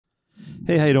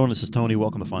Hey, how you doing? This is Tony.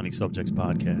 Welcome to Finding Subjects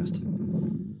Podcast.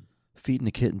 Feeding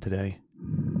a kitten today.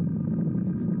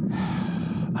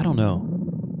 I don't know.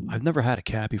 I've never had a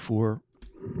cat before.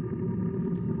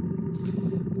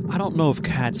 I don't know if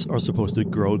cats are supposed to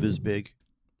grow this big,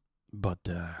 but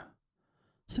this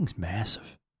thing's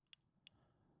massive.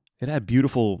 It had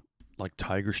beautiful, like,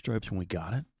 tiger stripes when we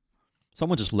got it.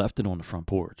 Someone just left it on the front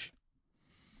porch.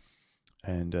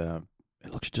 And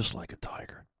it looks just like a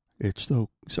tiger. It's so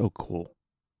cool.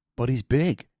 But he's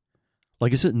big.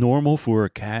 Like, is it normal for a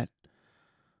cat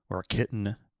or a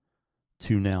kitten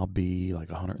to now be like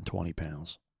 120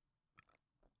 pounds?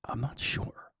 I'm not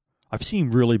sure. I've seen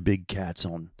really big cats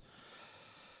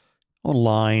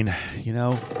online, you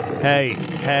know.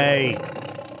 Hey.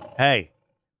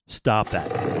 Stop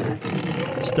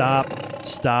that.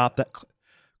 Stop that.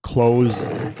 Close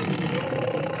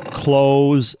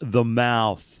the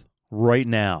mouth right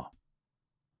now.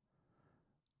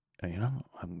 And, you know,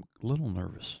 I'm a little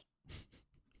nervous.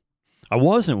 I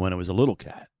wasn't when it was a little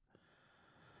cat.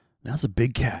 Now it's a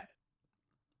big cat.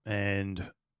 And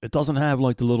it doesn't have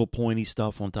like the little pointy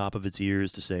stuff on top of its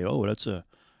ears to say, oh, that's a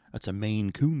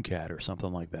Maine Coon cat or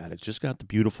something like that. It's just got the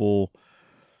beautiful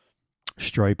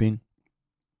striping.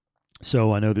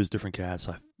 So I know there's different cats.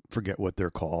 I forget what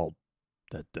they're called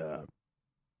that,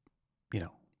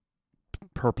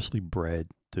 purposely bred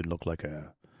to look like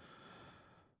a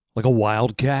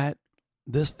wildcat.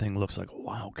 This thing looks like a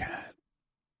wildcat.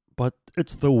 But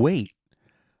it's the weight.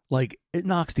 Like, it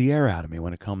knocks the air out of me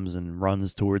when it comes and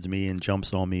runs towards me and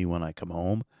jumps on me when I come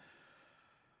home.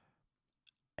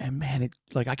 And man,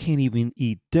 I can't even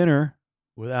eat dinner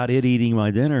without it eating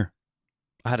my dinner.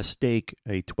 I had a steak,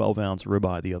 a 12-ounce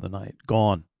ribeye the other night.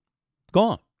 Gone.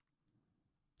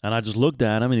 And I just looked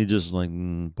at him and he just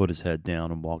put his head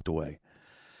down and walked away.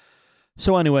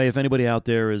 So anyway, if anybody out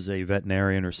there is a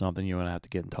veterinarian or something, you're going to have to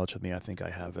get in touch with me. I think I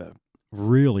have a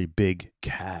really big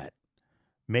cat.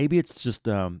 Maybe it's just,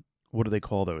 what do they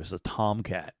call those? A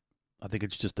tomcat. I think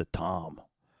it's just a tom.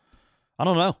 I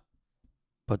don't know.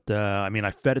 But,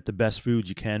 I fed it the best food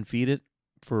you can feed it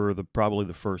for probably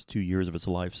the first 2 years of its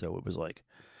life. So it was like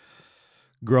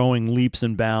growing leaps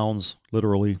and bounds,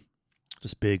 literally.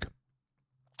 Just big.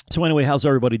 So anyway, how's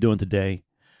everybody doing today?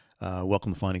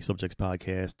 Welcome to Finding Subjects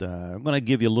Podcast. I'm going to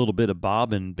give you a little bit of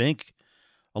Bob and Bink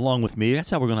along with me.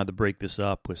 That's how we're going to have to break this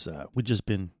up. Life's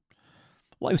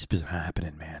been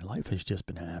happening, man. Life has just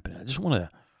been happening. I just want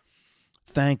to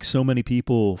thank so many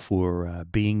people for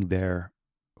being there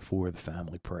for the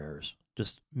family prayers.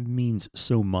 Just means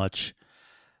so much.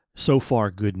 So far,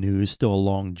 good news. Still a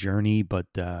long journey, but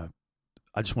I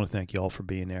just want to thank you all for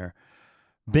being there.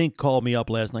 Bink called me up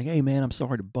last night. Hey, man, I'm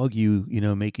sorry to bug you,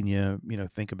 making you,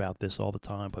 think about this all the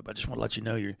time. But I just want to let you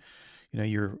know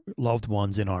your loved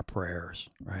ones in our prayers,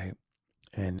 right?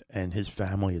 And his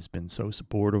family has been so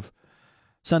supportive.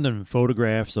 Sending him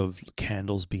photographs of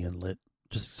candles being lit.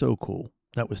 Just so cool.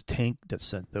 That was Tink that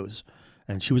sent those.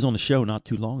 And she was on the show not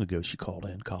too long ago. She called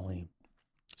in, Colleen.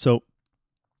 So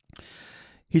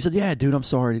he said, yeah, dude, I'm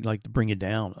sorry to bring you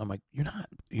down. I'm like, you're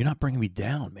not bringing me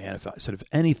down, man. I said, if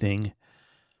anything,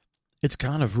 it's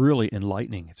kind of really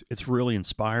enlightening. It's really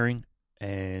inspiring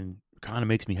and kind of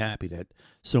makes me happy that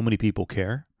so many people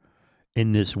care.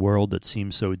 In this world that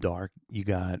seems so dark, you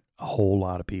got a whole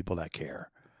lot of people that care.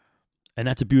 And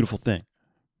that's a beautiful thing.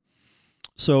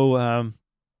 So, I'm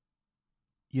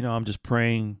just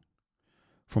praying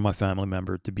for my family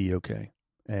member to be okay.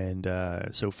 And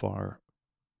so far,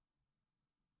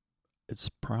 it's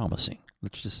promising.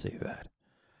 Let's just say that.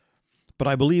 But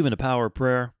I believe in the power of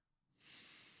prayer.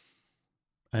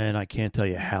 And I can't tell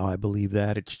you how I believe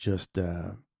that. It's just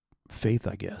faith,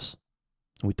 I guess.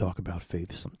 We talk about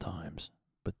faith sometimes.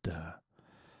 But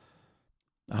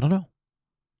I don't know.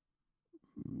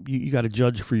 You got to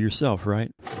judge for yourself,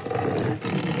 right?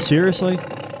 Seriously?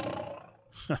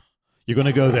 You're going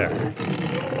to go there.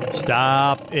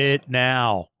 Stop it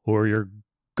now, or you're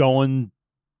going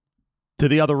to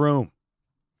the other room.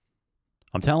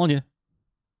 I'm telling you,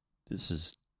 this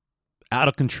is out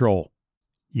of control.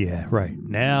 Yeah, right.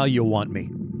 Now you want me.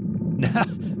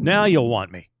 Now you'll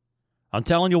want me. I'm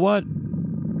telling you what.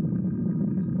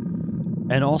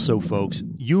 And also, folks,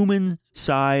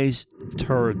 human-sized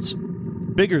turds.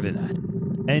 Bigger than that.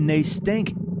 And they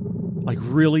stink. Like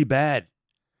really bad.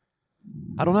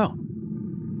 I don't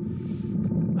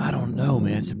know,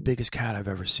 man. It's the biggest cat I've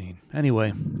ever seen.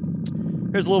 Anyway,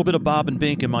 here's a little bit of Bob and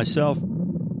Bink and myself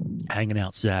hanging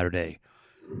out Saturday.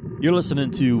 You're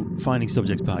listening to Finding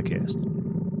Subjects Podcast.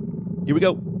 Here we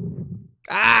go.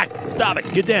 Stop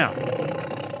it. Get down.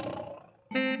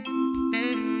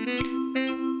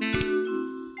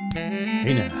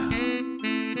 Hey now.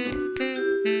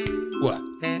 What?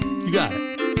 You got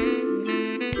it.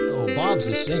 Oh, Bob's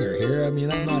the singer here. I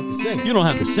mean, I'm not the singer. You don't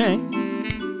have to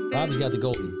sing. Bob's got the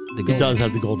golden. He does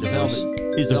have the golden voice.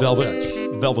 He's the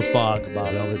velvet fog.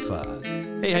 Bob. Velvet fog.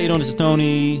 Hey, how you doing? This is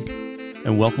Tony,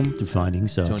 and welcome to Finding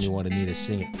Subjects. Tony wanted me to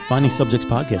sing it. Finding Subjects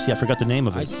podcast. Yeah, I forgot the name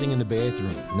of it. I sing in the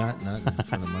bathroom, not in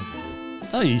front of my microphone.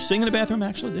 Oh, you sing in the bathroom,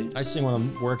 actually, do you? I sing when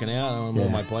I'm working out and I'm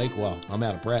on my bike. Well, I'm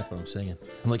out of breath, but I'm singing.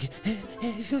 I'm like,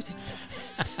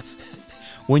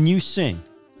 When you sing,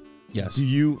 yes. do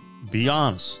you, be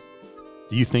honest,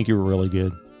 do you think you're really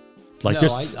good? Like,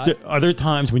 No, are there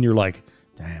times when you're like,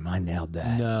 damn, I nailed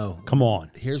that? No. Come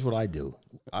on. Here's what I do.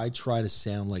 I try to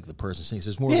sound like the person sings.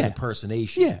 It's more of an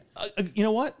impersonation. Yeah. You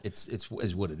know what? It's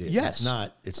what it is. Yes.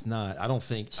 It's not. I don't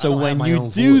think. So I don't have when my you own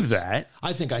do voice. that.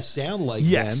 I think I sound like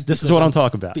Yes, them. this is what I'm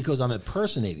talking about. Because I'm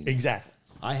impersonating them. Exactly.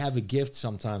 I have a gift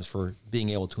sometimes for being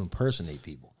able to impersonate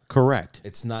people. Correct.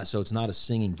 It's not a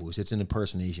singing voice. It's an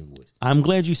impersonation voice. I'm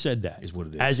glad you said that. Is what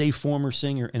it is. As a former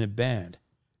singer in a band,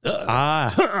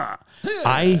 I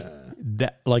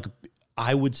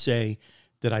would say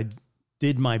that I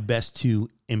did my best to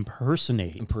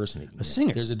impersonate a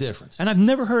singer. There's a difference. And I've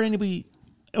never heard anybody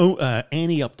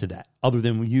ante up to that other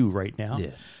than you right now.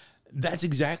 Yeah. That's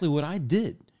exactly what I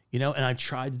did, and I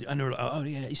tried. I know, oh,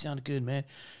 yeah, you sounded good, man.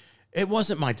 It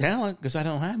wasn't my talent because I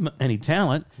don't have any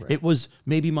talent. Right. It was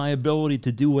maybe my ability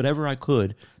to do whatever I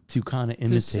could to kind of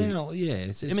imitate.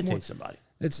 Imitate somebody.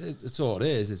 It's all it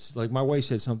is. It's like my wife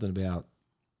said something about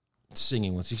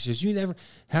singing once. She says,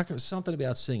 how come something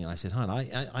about singing? I said, hon,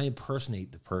 I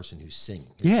impersonate the person who's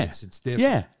singing. It's different.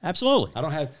 Yeah, absolutely. I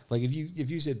don't have, like, if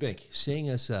you said, Bink, sing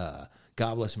us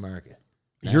God Bless America.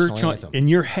 You're in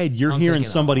your head, you're hearing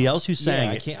somebody else who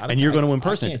sang it, and you're going to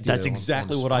impersonate it. That's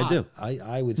exactly what I do.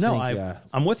 I would think.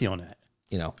 I'm with you on that.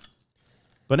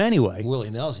 But anyway.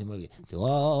 Willie Nelson movie. To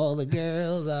all the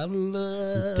girls I've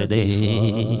loved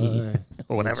today.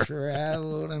 Or whatever.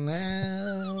 Traveling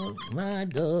out my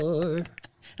door.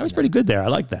 That was pretty good there. I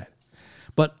like that.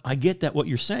 But I get that what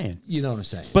you're saying. You know what I'm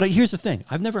saying. But here's the thing.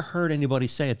 I've never heard anybody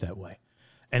say it that way.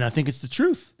 And I think it's the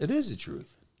truth. It is the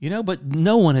truth. But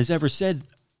no one has ever said,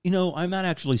 I'm not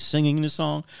actually singing the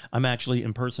song. I'm actually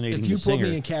impersonating the singer. If you put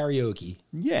me in karaoke,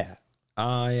 yeah,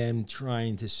 I am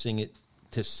trying to sing it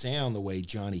to sound the way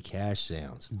Johnny Cash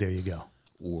sounds. There you go.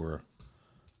 Or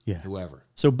whoever.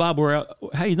 So, Bob, we're out.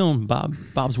 How you doing, Bob?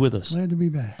 Bob's with us. Glad to be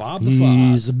back. Bob the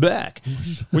He's Fog. back.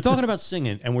 We're talking about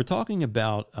singing, and we're talking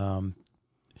about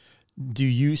do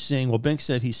you sing? Well, Bink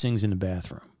said he sings in the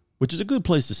bathroom, which is a good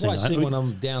place to sing. Well, I sing when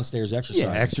I'm downstairs exercising.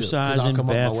 Yeah, exercising, I'll come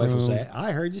bathroom. up, my wife will say,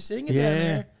 I heard you singing down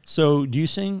there. So do you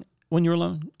sing when you're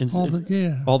alone? All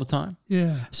the time?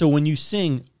 Yeah. So when you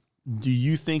sing, do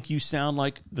you think you sound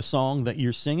like the song that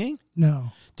you're singing?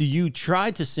 No. Do you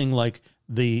try to sing like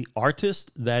the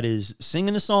artist that is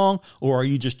singing the song, or are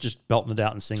you just belting it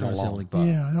out and singing along? Like Bob.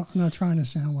 Yeah, I'm not trying to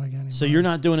sound like anybody. So you're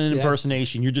not doing an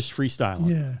impersonation, you're just freestyling.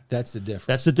 Yeah. That's the difference.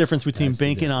 That's the difference between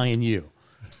Bink and I and you.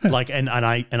 And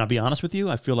I'll be honest with you,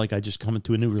 I feel like I just come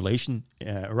into a new relation.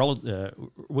 What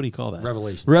do you call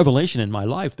that? Revelation in my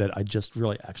life that I just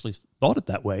really actually thought it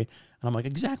that way, and I'm like,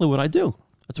 exactly what I do.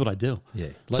 That's what I do. Yeah.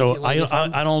 So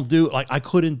I don't do I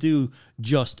couldn't do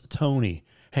just Tony.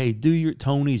 Hey, do your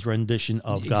Tony's rendition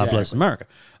of God Bless America.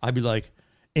 I'd be like,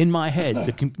 in my head,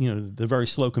 the very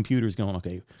slow computer is going,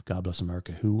 okay, God Bless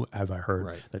America. Who have I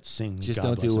heard that sings? Just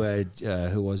God don't Bless do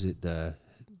who was it?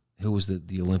 Who was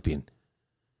the Olympian?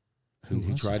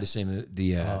 Who tried to sing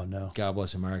the God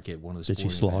Bless America at one of the Did she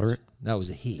slaughter events. No, it was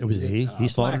a he. It was a he? He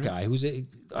slaughtered black guy. He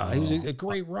was a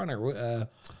great runner.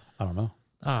 I don't know.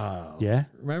 Oh. Yeah?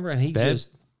 Remember? And he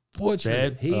just butchered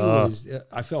it. He was,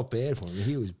 I felt bad for him.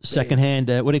 He was bad. Secondhand,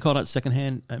 what do you call that?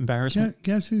 Secondhand embarrassment?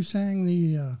 Guess who sang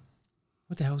the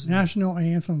what the hell was national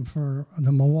anthem for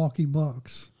the Milwaukee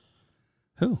Bucks?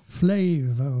 Who?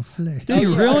 Flavor Flav. Did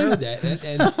you really? I heard that.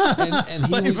 And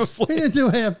he didn't do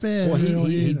half bad. Well,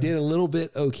 he did a little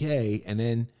bit okay, and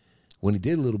then when he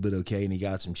did a little bit okay and he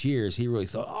got some cheers, he really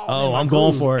thought, man, I'm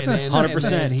going for it. 100%.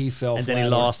 100%. And he fell and then he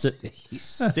lost it.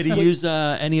 Did he use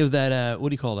any of that, what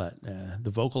do you call that?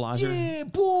 The vocalizer? Yeah,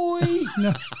 boy.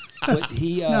 No. But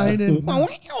he didn't.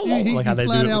 He like how they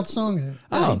flat do out sung it.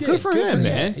 Oh, good for him,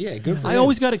 man. Yeah, good for him. I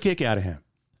always got a kick out of him.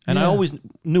 And I always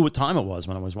knew what time it was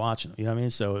when I was watching. You know what I mean?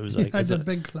 So it was like... He had the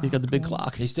big clock. He got the big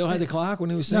clock. He still had the clock when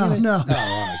he was singing it? No. Oh,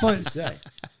 I was going to say.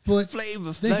 But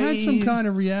Flavor they had some kind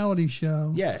of reality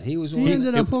show. Yeah, he was... He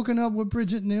ended up hooking up with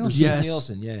Bridget Nielsen. Yes.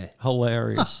 Nielsen, yeah.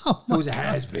 Hilarious. Who was a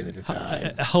has-been at the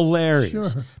time. Hilarious.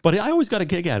 Sure. But I always got a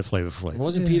kick out of Flavor Flav.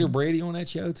 Wasn't Peter Brady on that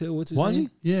show, too? What's his name? Was he?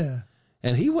 Yeah.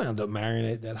 And he wound up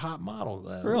marrying that hot model.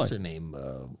 Really? What's her name?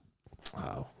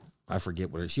 I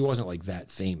forget what she wasn't like that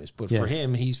famous, but Yeah. for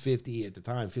him, he's 50 at the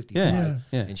time, 55, Yeah.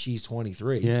 Yeah. and she's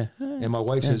 23. Yeah. And my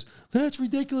wife says, "That's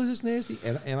ridiculous. It's nasty."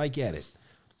 And I get it.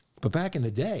 But back in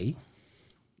the day,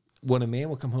 when a man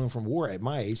would come home from war at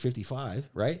my age, 55,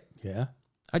 right? Yeah.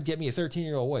 I'd get me a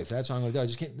 13-year-old wife. That's what I'm going to do. I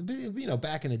just can't, you know,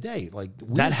 back in the day, like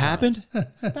That happened?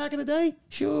 back in the day,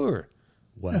 sure.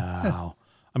 Wow.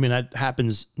 I mean, that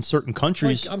happens in certain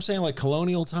countries. Like, I'm saying like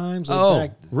colonial times. Like oh,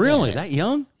 back, really? Yeah. That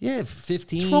young? Yeah,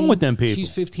 15. What's wrong with them people?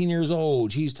 She's 15 years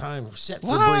old. She's set for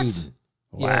What? breeding.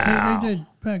 Wow. They did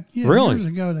back Really? years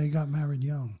ago. They got married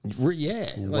young. Yeah.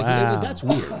 Like Wow. that's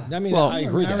weird. I mean, Well, I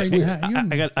agree. That's married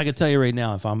weird. I can tell you right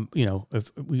now, if I'm, you know,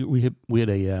 if we had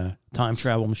a time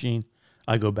travel machine,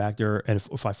 I go back there, and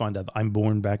if I find out I'm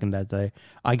born back in that day,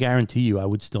 I guarantee you I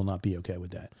would still not be okay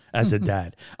with that. As a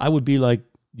dad, I would be like,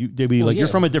 they'd be like, yeah. you're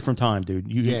from a different time, dude.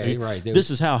 Yeah, right. They This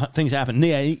is how things happen.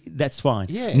 Yeah, that's fine.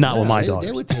 Yeah, not with my they, daughters.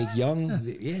 They would take young.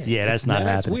 Yeah, Yeah, that's not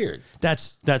That's happening. weird.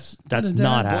 That's The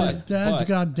not dad- happening. Dads But-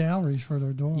 got dowries for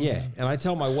their daughters. Yeah, and I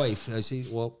tell my wife, I say,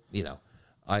 well, you know,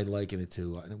 I liken it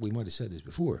to. We might have said this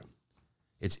before.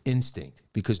 It's instinct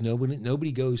because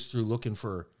nobody goes through looking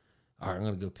for. All right, I'm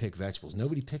going to go pick vegetables.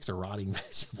 Nobody picks the rotting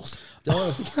vegetables.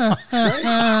 Don't have to,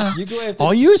 right? You go after.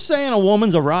 Are you saying a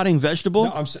woman's a rotting vegetable?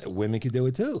 No, I'm saying women can do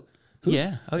it too.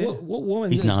 Yeah. Oh, yeah. What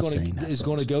woman He's is not going saying that, is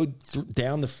going to go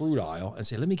down the fruit aisle and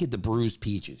say, "Let me get the bruised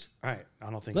peaches." Right. I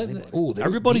don't think Let- anybody. oh,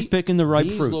 Everybody's picking the right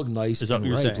these fruit. look nice Is that and what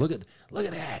you're ripe. saying? Look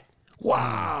at that!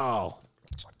 Wow.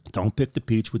 Don't pick the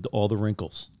peach with all the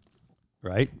wrinkles.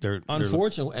 Right? They're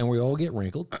Unfortunately, and we all get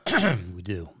wrinkled, we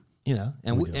do. you know,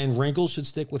 and wrinkles should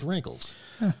stick with wrinkles.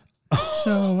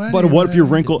 So, But what if you're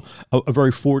anyway, wrinkled, a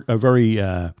very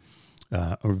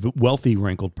wealthy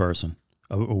wrinkled person,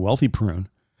 a wealthy prune,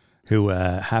 who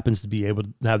happens to be able to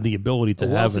have the ability to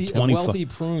have a 20 wealthy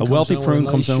prune. a wealthy comes home prune with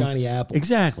a comes nice home shiny apple.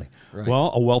 exactly. Right.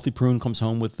 Well, a wealthy prune comes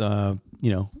home with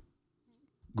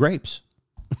grapes.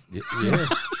 Yeah.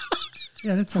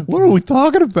 Yeah, that's okay. What are we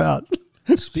talking about?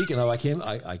 Speaking of, I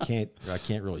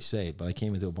can't really say it, but I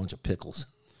came into a bunch of pickles.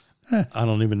 I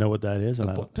don't even know what that is. And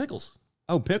Pickles.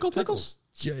 pickles?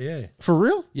 Yeah. For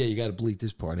real? Yeah, you got to bleep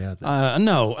this part out.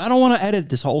 No, I don't want to edit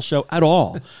this whole show at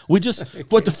all. We just,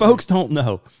 what the folks don't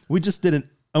know, we just did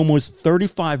almost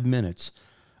 35 minutes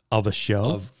of a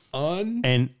show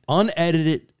and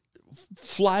unedited,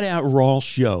 flat out raw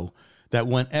show that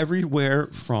went everywhere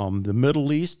from the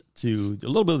Middle East to a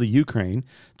little bit of the Ukraine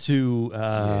to,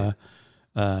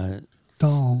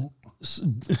 Don't.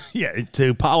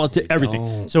 to politics, everything.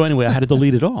 don't. So anyway, I had to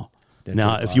delete it all.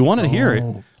 Now, okay. if you want to hear it,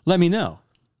 Don't. let me know.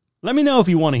 Let me know if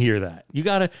you want to hear that.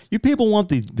 You people want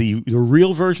the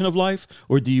real version of life,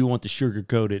 or do you want the sugar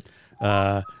coated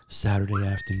Saturday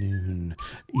afternoon,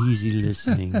 easy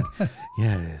listening?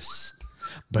 Yes.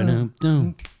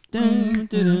 Ba-dum-dum. Dun, dun,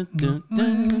 dun, dun,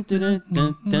 dun, dun,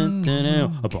 dun, dun,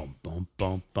 dun. A bum, bum,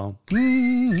 bum, bum.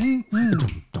 Dum,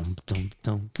 dum, dum,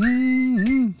 dum.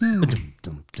 Dum,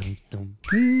 dum, dum, dum.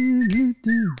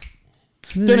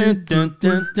 Dun, dun, dun,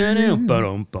 dun, dun.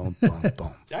 Ba-dum, bum, bum,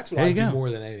 bum. That's what There I you do go. more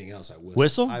than anything else. I whistle.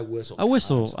 Whistle? I whistle. I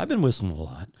whistle. constantly. I've been whistling a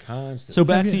lot. Constantly. So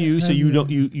back Have to you- you. So have you you-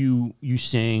 don't you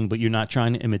sing, but you're not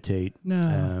trying to imitate.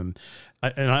 No.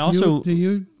 And I also do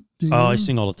you? I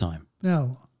sing all the time.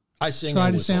 No. I sing. Try I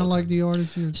to whistle sound all like the the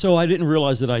artist you're. So I didn't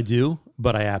realize that I do,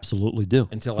 but I absolutely do.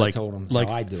 Until I told him how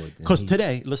I do it. And Because he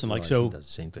today, listen, like realized he so. does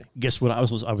the same thing. Guess what? I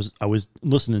was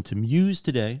listening to Muse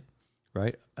today,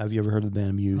 right? Have you ever heard of the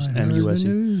band Muse? I heard the M-U-S-E?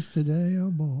 news today. Oh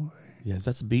boy. Yes,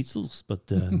 that's the Beatles, but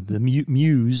the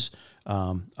Muse.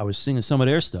 I was singing some of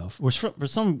their stuff, which for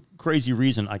some crazy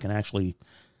reason I can actually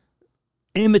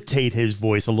imitate his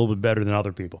voice a little bit better than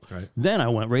other people. Right. Then I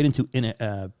went right into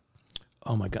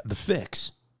oh my god, The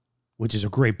Fix, which is a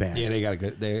great band. Yeah, they got a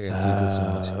good. They got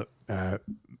some good songs.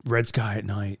 Red Sky at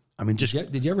Night. I mean, just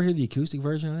Did you ever hear the acoustic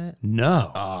version of that?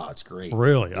 no. Oh, it's great.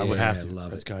 Really, I would Yeah, have I to. love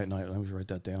Red it. Sky at Night. Let me write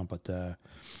that down. But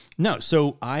no,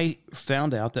 so I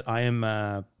found out that I am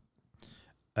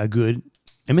a good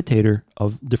imitator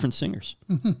of different singers,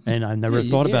 and I never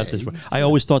thought about it this way. I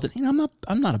always thought that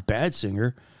I'm not a bad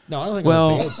singer. No, I don't think Well-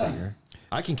 I'm a bad singer.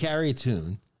 I can carry a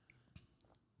tune.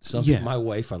 Yeah. My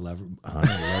wife, I love her. I love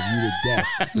you to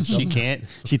death. She can't.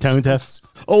 She tone deaf.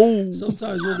 Oh,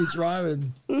 Sometimes we'll be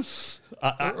driving,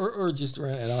 or just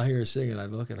around, and I'll hear her sing, and I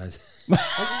look and I just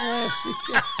laugh.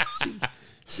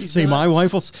 She's see, nuts.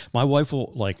 my wife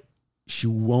will like. She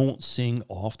won't sing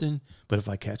often, but if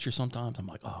I catch her sometimes, I'm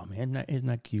like, oh man, isn't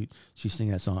that cute? She's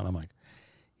singing that song. And I'm like,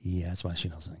 yeah, that's why she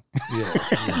don't sing.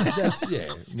 Yeah, that's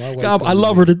My wife's God, I gonna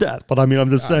love be- her to death, but I mean, I'm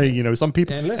just saying, some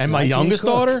people. And And, listen, my I can't youngest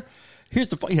cook. daughter, here's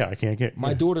the I can't get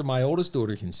My daughter, my oldest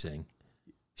daughter, can sing.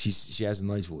 She has a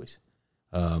nice voice.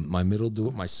 My middle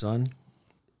daughter, my son,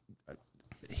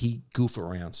 he goof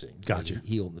around sings. Gotcha.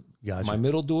 Gotcha. My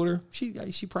middle daughter, she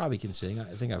probably can sing. I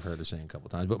think I've heard her sing a couple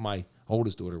times. But my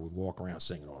oldest daughter would walk around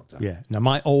singing all the time. Yeah. Now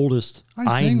my oldest,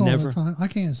 I sing never. all the time. I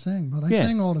can't sing, but I Yeah.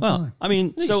 sing all the Well, time. I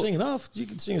mean, You so can sing enough. You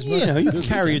can sing as much. you know, you as can you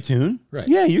carry a tune. Right.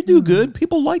 Yeah, you do good.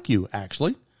 People like you.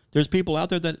 Actually, there's people out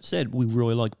there that said we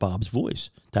really like Bob's voice.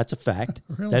 That's a fact.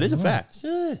 Really? That is a Wow. fact.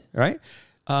 Yeah. Right.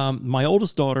 My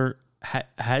oldest daughter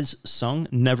has sung,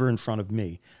 never in front of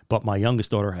me, but my youngest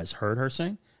daughter has heard her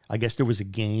sing. I guess there was a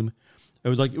game. It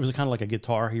was kind of like a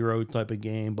Guitar Hero type of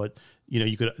game, but you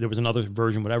know, there was another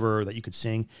version, whatever, that you could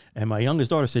sing. And my youngest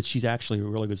daughter said she's actually a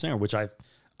really good singer, which I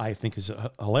think is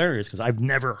hilarious because I've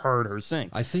never heard her sing.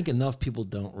 I think enough people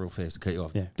don't, real fast to cut you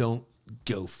off, Yeah. don't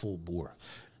go full bore.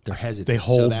 They're hesitant. They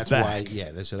hold so that's back. why, yeah,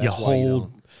 so that's You why you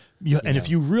hold, don't. yeah, and if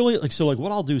you really like, so like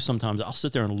what I'll do sometimes, I'll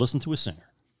sit there and listen to a singer,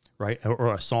 right,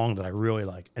 or a song that I really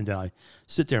like, and then I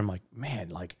sit there and I'm like, man,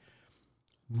 like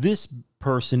this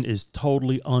person is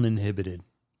totally uninhibited.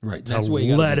 Right. To That's why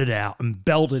you let gotta it out and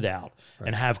belt it out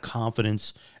and have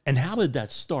confidence. And how did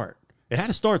that start? It had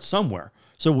to start somewhere.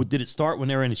 So did it start when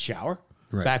they were in the shower?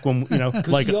 Right. Back when, you know,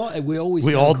 like we always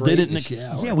we sound all great did it in in the the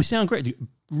shower. Yeah, we sound great.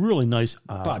 Really nice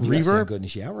Bob, you guys sound reverb. good in the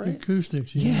shower, right?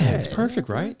 Acoustics. Yeah, it's perfect,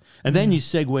 right? And then you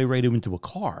segue right into a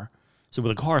car. So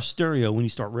with a car stereo, when you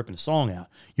start ripping a song out,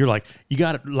 you're like, you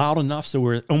got it loud enough so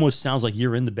where it almost sounds like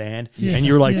you're in the band, and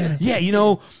you're like, yeah, you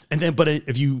know. And then, but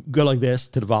if you go like this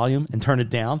to the volume and turn it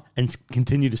down and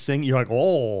continue to sing, you're like,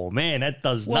 oh man, that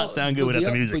does not sound good without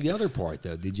the music. But the other part,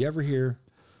 though, did you ever hear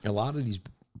a lot of these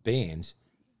bands?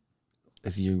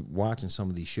 If you're watching some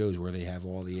of these shows where they have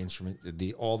all the instruments,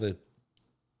 all the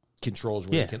controls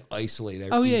where Yeah. you can isolate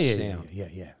every Oh yeah, sound,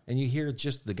 yeah. and you hear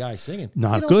just the guy singing.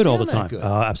 Not You don't good all the sound that time.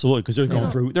 good. Absolutely, because they're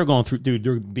going through, dude.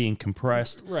 They're being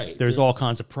compressed. Right. There's all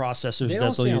kinds of processors. They don't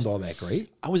that they'll use. sound all that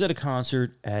great. I was at a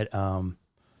concert at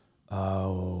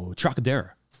Trocadero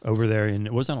over there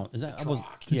in was that on? Is that I was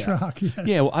The yeah. truck. Yeah.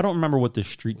 Yeah, well, I don't remember what the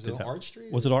street Was it on Arch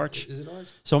Street? Was it Arch? Is it Arch?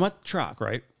 So I'm at the Troc,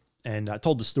 right? And I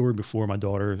told the story before. My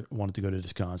daughter wanted to go to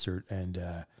this concert, and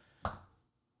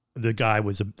the guy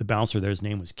was the bouncer there. His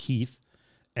name was Keith,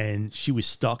 and she was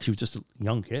stuck. She was just a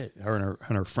young kid. Her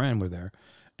and her friend were there,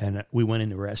 and we went in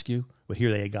to rescue. But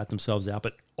here they had got themselves out.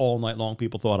 But all night long,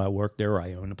 people thought I worked there or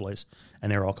I owned the place,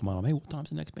 and they were all coming on. Hey, what time's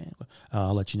the next band?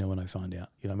 I'll let you know when I find out.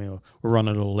 You know what I mean? We're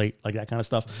running a little late, like that kind of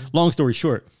stuff. Long story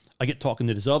short, I get talking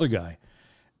to this other guy,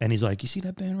 and he's like, "You see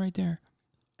that band right there?"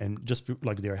 And just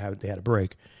like they had a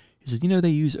break. He says, you know, they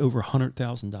use over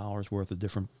 $100,000 worth of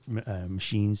different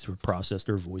machines to process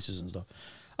their voices and stuff.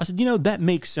 I said, you know, that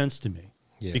makes sense to me.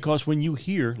 Yeah. Because when you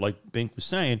hear, like Bink was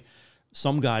saying,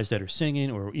 some guys that are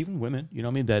singing or even women, you know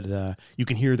what I mean, that you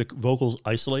can hear the vocals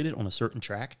isolated on a certain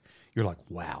track. You're like,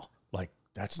 wow, like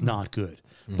that's not good.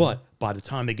 Mm-hmm. But by the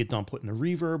time they get done putting the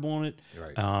reverb on it,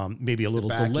 Right. maybe a little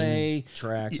backing delay.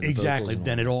 tracks and Exactly. vocals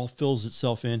and Then all it all fills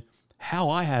itself in. How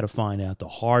I had to find out the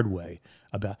hard way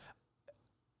about...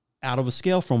 Out of a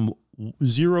scale from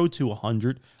 0 to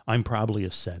 100, I'm probably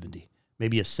a 70,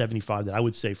 maybe a 75 that I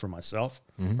would say for myself,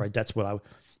 right? That's what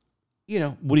you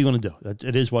know, what are you going to do?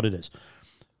 It is what it is.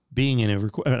 Being in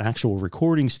an actual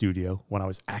recording studio, when I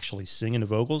was actually singing the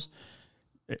vocals,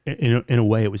 in a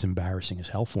way, it was embarrassing as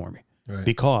hell for me. Right.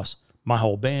 Because my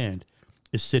whole band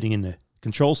is sitting in the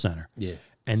control center. Yeah.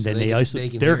 And So then they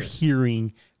can they're hear it.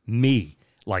 hearing me.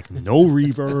 Like no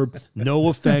reverb, no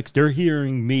effects. They're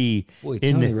hearing me Boy,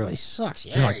 in Tony the, really sucks.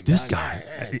 they're like, this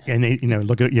guy. And they, you know,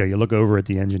 you look over at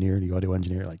the engineer, the audio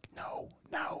engineer, like, no,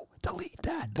 delete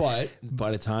that. But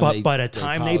by the time By the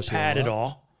time they polish pad it up,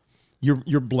 all,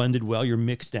 you're blended well, you're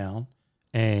mixed down,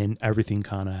 and everything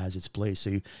kind of has its place.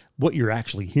 So what you're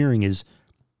actually hearing is,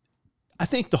 I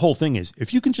think the whole thing is,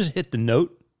 if you can just hit the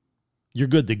note, you're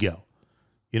good to go.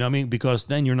 You know what I mean? Because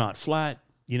then you're not flat,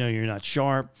 you know, you're not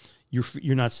sharp,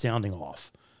 you're not sounding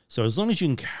off. So as long as you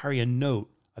can carry a note,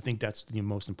 I think that's the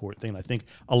most important thing. I think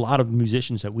a lot of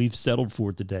musicians that we've settled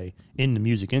for today in the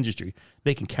music industry,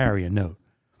 they can carry a note.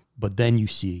 But then you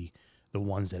see the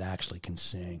ones that actually can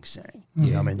sing. You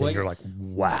know what I mean? Then you're like,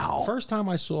 wow. First time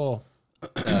I saw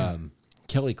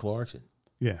Kelly Clarkson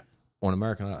Yeah. on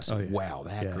American Idol, I said, Oh, yeah. wow,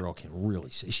 that Yeah. girl can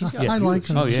really sing. She's got I like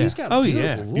her. Oh, yeah. She's got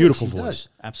a Beautiful She voice. does.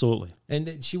 Absolutely. And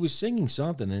then she was singing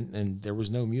something, and there was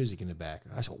no music in the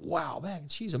background. I said, wow,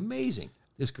 she's amazing.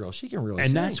 This girl, she can really And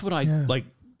sing. that's what I like.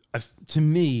 To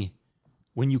me,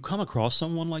 when you come across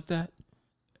someone like that,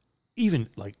 even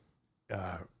like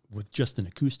with just an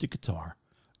acoustic guitar,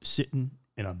 sitting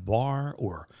in a bar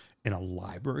or in a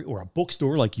library or a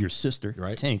bookstore, like your sister,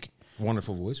 Right. Tink,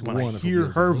 Wonderful voice. when I Wonderful, hear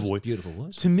beautiful her voice. voice, Beautiful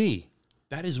voice. to me,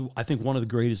 That is, I think, one of the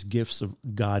greatest gifts of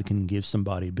God can give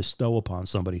somebody, bestow upon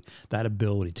somebody, that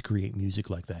ability to create music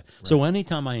like that. Right. So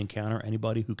anytime I encounter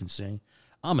anybody who can sing,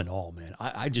 I'm in awe, man.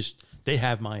 I just, they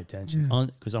have my attention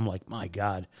because I'm like, my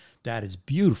God, that is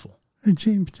beautiful. And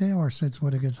James Taylor sits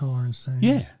with a guitar and sings.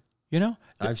 Yeah. You know,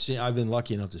 I've been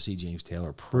lucky enough to see James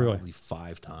Taylor probably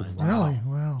 5 times. Really?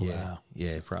 Wow.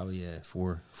 Yeah, probably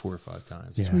 4 or 5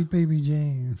 times. Yeah. Sweet baby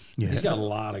James. Yeah. He's got a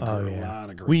lot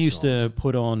of great We used songs. to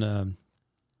put on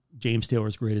James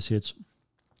Taylor's greatest hits,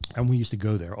 and we used to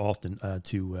go there often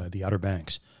to the Outer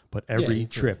Banks. But every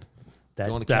trip,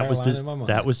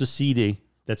 that was the CD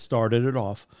that started it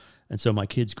off, and so my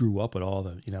kids grew up with all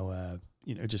the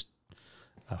just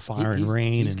Fire and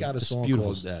Rain. He's got a song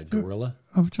called Gorilla.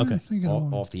 I'm trying to think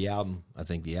of off the album. I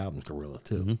think the album's Gorilla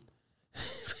too.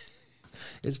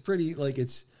 It's pretty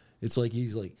it's like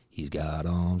he's got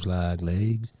arms like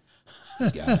legs.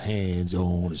 He's got hands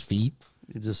on his feet.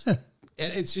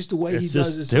 And it's just the way he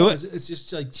does his songs. It's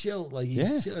just like chill. Like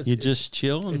just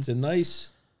chill. It's a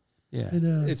nice. Yeah,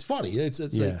 it's funny. It's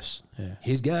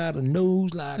he's got a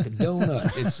nose like a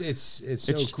donut. it's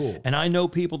so cool. And I know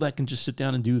people that can just sit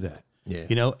down and do that.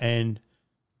 Yeah, and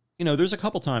there's a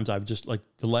couple times I've just like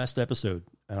the last episode,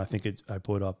 and I think I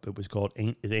put up. It was called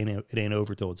 "It Ain't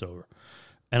Over Till It's Over,"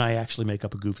 and I actually make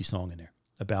up a goofy song in there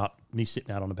about me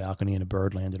sitting out on the balcony and a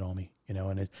bird landed on me.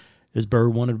 And this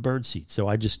bird wanted a bird seat, so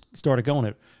I just started going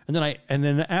it, and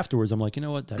then afterwards I'm like, you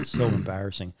know what? That's so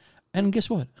embarrassing. And guess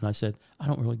what? And I said, I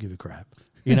don't really give a crap.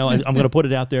 I'm going to put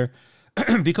it out there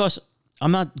because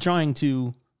I'm not trying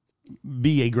to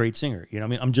be a great singer. You know what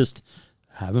I mean? I'm just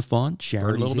having fun,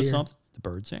 sharing a little bit of something. The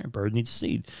bird's here. Bird needs a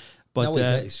seed. But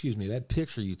excuse me, that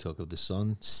picture you took of the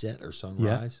sunset or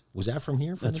sunrise, was that from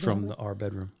here? That's from our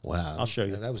bedroom. Wow. I'll show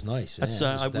you. That was nice. That's,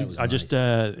 nice.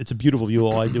 It's a beautiful view.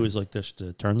 All I do is like this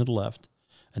to turn to the left,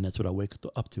 and that's what I wake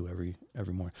up to every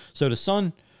morning. So the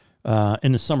sun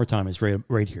in the summertime is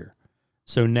right here.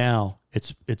 So now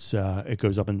it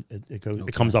goes up and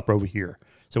it comes up over here.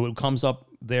 So it comes up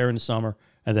there in the summer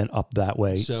and then up that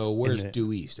way. So where's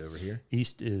due east over here?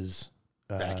 East is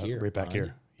back here, right back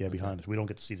here. Yeah, behind us. We don't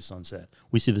get to see the sunset.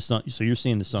 We see the sun. So you're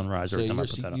seeing the sunrise every time I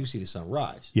put that up. You see the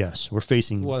sunrise. Yes, we're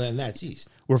facing. Well, then that's east.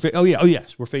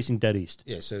 Yes, we're facing dead east.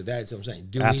 Yeah, so that's what I'm saying.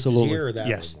 Due Absolutely. east is here or that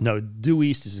yes. way? No, due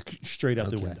east is straight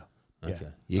out the window. Okay. Yeah.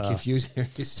 You confused.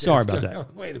 Sorry about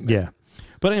that. Wait a minute. Yeah,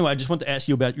 but anyway, I just want to ask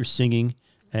you about your singing.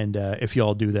 And if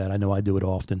y'all do that, I know I do it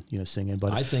often, singing.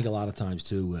 But I think a lot of times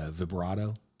too,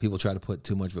 vibrato. People try to put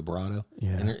too much vibrato,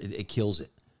 and it kills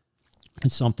it.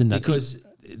 It's something that because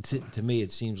to me it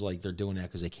seems like they're doing that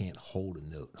because they can't hold a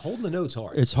note. Holding the note's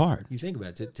hard. It's hard. You think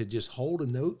about it to just hold a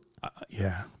note.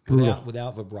 Brutal.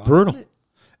 Without vibrato. Brutal.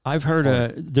 I've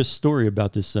heard this story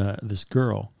about this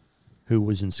girl who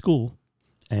was in school,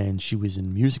 and she was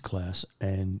in music class,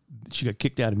 and she got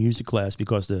kicked out of music class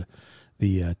because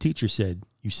the teacher said,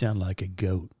 "You sound like a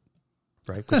goat,"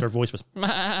 right? Because her voice was.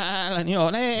 And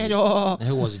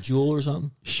who was it, Jewel or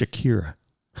something? Shakira.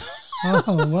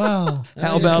 Oh wow!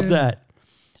 How about that?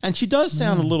 And she does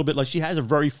sound a little bit like she has a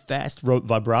very fast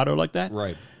vibrato like that,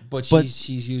 right? But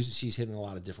she's hitting a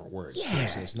lot of different words. Yeah,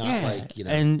 so it's not like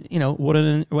And what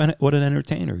an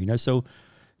entertainer. So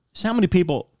how many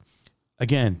people?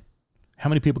 Again, how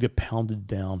many people get pounded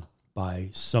down by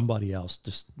somebody else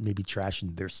just maybe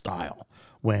trashing their style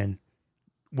when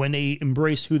they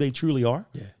embrace who they truly are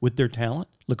with their talent?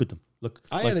 Look at them.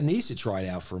 I had a niece that tried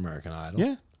out for American Idol.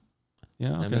 Yeah.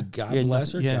 Yeah. Okay. I mean, God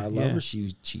bless her. God love her.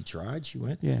 She tried. She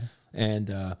went. Yeah. And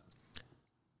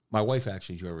my wife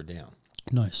actually drove her down.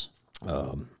 Nice.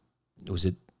 Was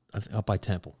it up by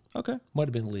Temple? Okay. Might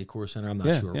have been the Lee Core Center. I'm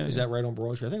not sure. Is that right on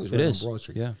Broad Street? I think it was right on Broad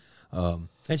Street. Yeah.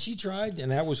 And she tried,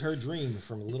 and that was her dream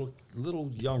from a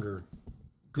little younger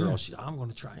girl. Yeah. I'm going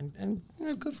to try, and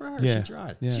good for her. Yeah. She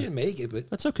tried. Yeah. She didn't make it, but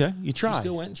that's okay. You tried. She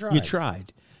still went and tried. You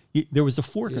tried. There was a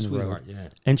fork in the road,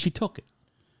 and she took it.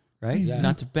 Right? Yeah.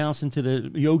 Not to bounce into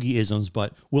the yogi-isms,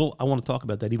 but I want to talk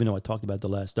about that, even though I talked about the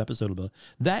last episode about it.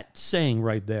 That saying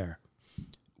right there,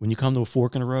 when you come to a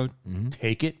fork in the road,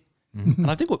 take it. Mm-hmm. And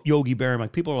I think what Yogi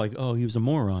Berra, people are like, oh, he was a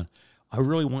moron. I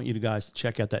really want you guys to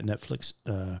check out that Netflix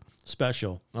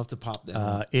special. I'll have to pop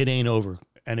that. It Ain't Over.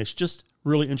 And it's just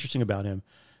really interesting about him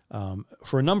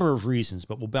for a number of reasons,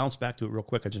 but we'll bounce back to it real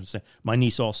quick. I just say my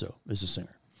niece also is a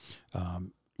singer.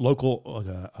 Local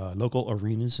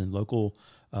arenas and local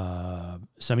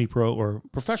semi-pro or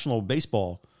professional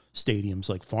baseball stadiums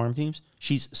like farm teams.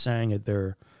 She's sang at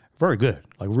their very good,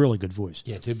 like really good voice.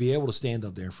 Yeah, to be able to stand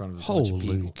up there in front of a bunch of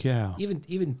people. Holy cow!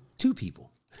 Even two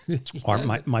people.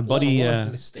 My buddy, in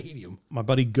a stadium. My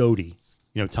buddy Goody,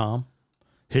 Tom,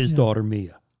 his daughter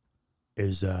Mia.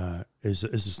 is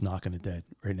just knocking it dead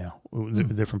right now. The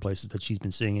different places that she's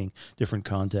been singing, different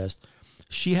contests.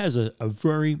 She has a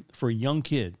very, for a young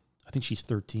kid, I think she's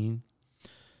 13.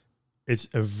 It's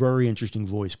a very interesting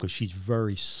voice because she's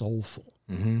very soulful.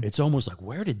 Mm-hmm. It's almost like,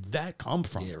 where did that come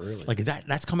from? Yeah, really. Like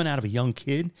that's coming out of a young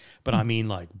kid, but I mean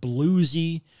like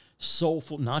bluesy,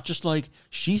 soulful, not just like,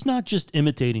 she's not just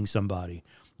imitating somebody.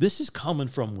 This is coming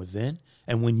from within.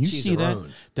 And when you She's see her that,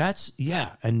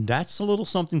 own. that's a little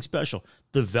something special.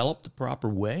 Developed the proper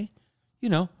way, you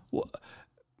know,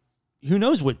 who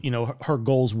knows what, you know, her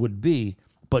goals would be,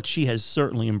 but she has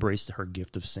certainly embraced her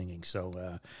gift of singing.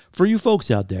 So for you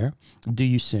folks out there, do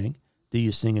you sing? Do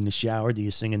you sing in the shower? Do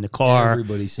you sing in the car?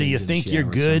 Everybody sings Do you in the think shower you're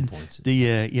at good? some points. Do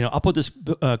you, you know, I'll put this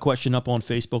question up on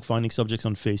Facebook, Finding Subjects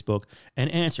on Facebook, and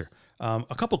answer.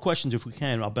 A couple questions, if we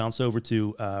can, I'll bounce over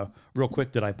to real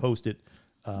quick that I posted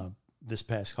this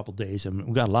past couple days, and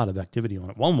we got a lot of activity on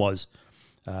it. One was,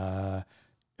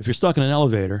 if you're stuck in an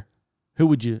elevator, who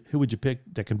would you pick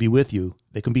that can be with you?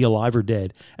 They can be alive or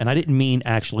dead. And I didn't mean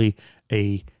actually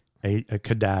a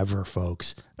cadaver,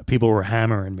 folks. People were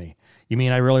hammering me. You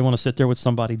mean I really want to sit there with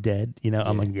somebody dead? You know,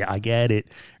 I'm like, yeah, I get it,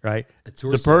 right?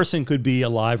 The person could be a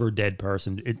live or dead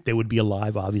person. They would be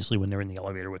alive, obviously, when they're in the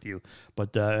elevator with you.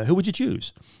 But who would you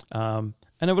choose? And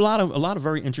there were a lot of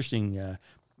very interesting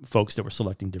folks that were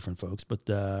selecting different folks. But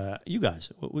you guys,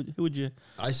 who would you?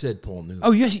 I said Paul Newman.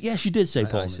 Oh, yes, you did say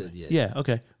Paul I Newman. said, yeah. Yeah,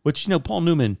 okay. Which, you know, Paul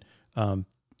Newman,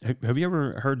 have you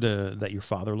ever heard that your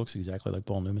father looks exactly like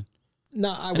Paul Newman? No,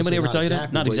 I would Anybody say ever not tell you that?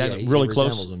 exactly, Not but exactly. yeah, Really he close?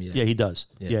 resembles him, Yeah, he does.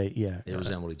 Yeah. Yeah. They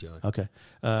resemble each other. Okay.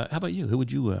 How about you? Who would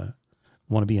you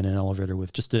want to be in an elevator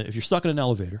with? Just if you're stuck in an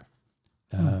elevator,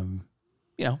 you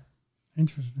know.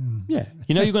 Interesting. Yeah.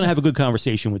 You know you're going to have a good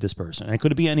conversation with this person. And it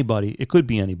could be anybody. It could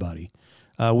be anybody.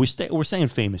 We're saying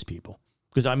famous people.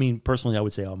 Because, I mean, personally, I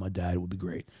would say, oh, my dad would be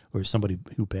great. Or somebody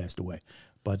who passed away.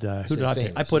 But who did I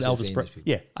pick? I put Elvis Presley.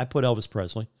 Yeah, I put Elvis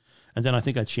Presley. And then I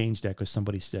think I changed that because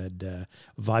somebody said,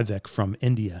 Vivek from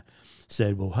India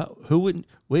said, well, who wouldn't,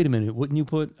 wait a minute, wouldn't you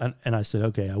put, and I said,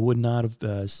 okay, I would not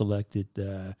have selected,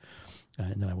 and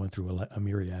then I went through a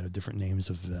myriad of different names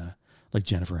of, like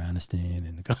Jennifer Aniston.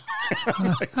 And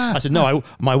I said, no,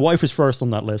 my wife is first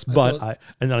on that list, and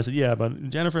then I said, yeah, but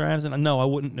Jennifer Aniston, no, I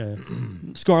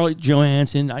wouldn't, Scarlett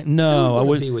Johansson, I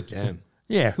wouldn't be with them.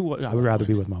 Yeah, I would rather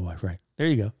be with my wife, right? There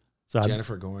you go. So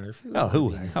Jennifer Garner.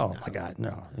 Oh, my God,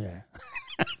 no, yeah.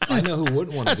 I know who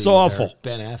wouldn't want to be That's awful. with her.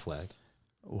 Ben Affleck.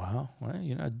 Wow, well,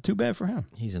 you know, too bad for him.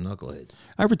 He's a knucklehead.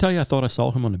 I ever tell you I thought I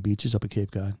saw him on the beaches up at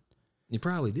Cape Cod? You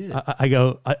probably did.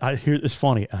 I hear it's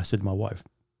funny. I said to my wife,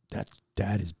 that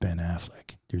is Ben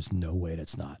Affleck. There's no way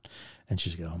that's not. And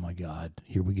she's going, oh my God,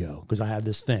 here we go. Because I have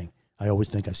this thing. I always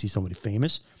think I see somebody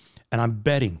famous, and I'm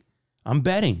betting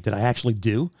that I actually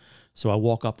do. So I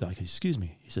walk up there, like, excuse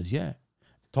me. He says, yeah.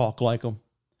 Talk like him.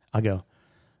 I go,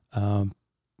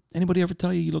 anybody ever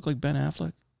tell you look like Ben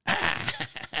Affleck?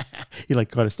 He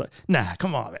like kind of stuff. Nah,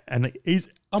 come on, man. And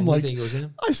I'm like, you think it was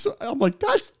him? I'm like,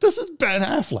 this is Ben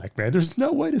Affleck, man. There's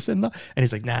no way to say no. And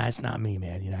he's like, nah, it's not me,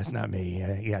 man. You know, it's not me.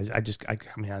 Yeah, I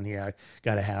come down here. I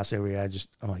got a house over here.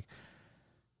 I'm like,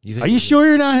 are you sure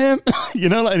you're not him? You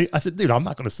know, like, I said, dude, I'm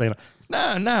not going to say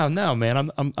no,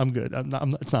 man. I'm good.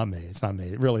 It's not me. It's not me.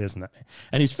 It really isn't that.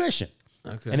 And he's fishing.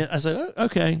 Okay. And I said, oh,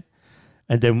 okay.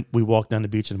 And then we walked down the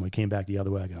beach, and we came back the other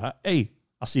way. I go, hey,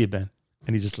 I'll see you, Ben.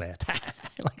 And he just laughed.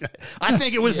 Like, I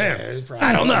think it was him.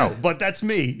 I don't know, but that's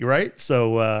me, right?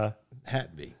 So, had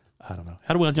to be. I don't know.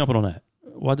 How do I jump on that?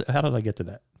 How did I get to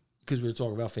that? Because we were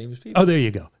talking about famous people. Oh, there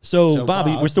you go. So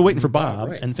Bobby, we're still waiting for Bob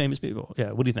right. and famous people.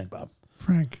 Yeah. What do you think, Bob?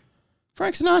 Frank.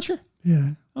 Frank Sinatra? Yeah.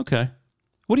 Okay.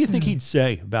 What do you think he'd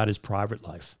say about his private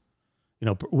life? You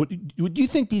know, would you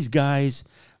think these guys?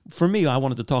 For me, I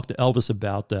wanted to talk to Elvis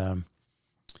about,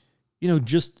 you know,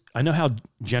 just I know how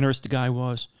generous the guy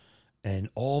was, and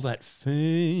all that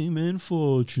fame and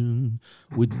fortune.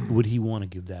 Would he want to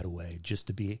give that away just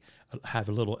to have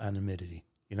a little anonymity?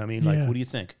 You know what I mean? Like, what do you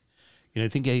think? You know,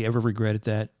 think he ever regretted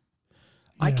that?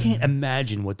 Yeah. I can't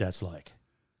imagine what that's like.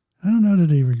 I don't know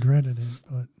that he regretted it,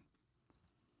 but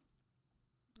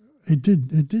it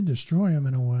did destroy him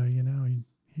in a way. You know,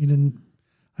 he didn't.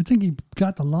 I think he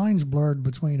got the lines blurred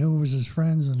between who was his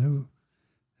friends and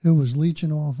who was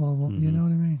leeching off of him. Mm-hmm. You know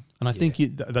what I mean? And I think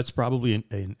that's probably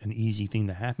an easy thing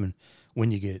to happen when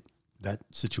you get that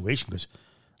situation, because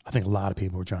I think a lot of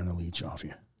people are trying to leech off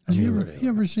you. Have you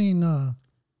ever seen the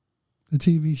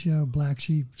TV show Black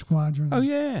Sheep Squadron? Oh,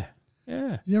 yeah.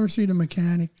 Yeah. You ever see the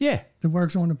mechanic? Yeah. That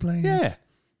works on the planes? Yeah.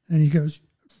 And he goes,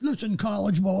 listen,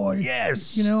 college boy.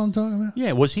 Yes. You know what I'm talking about?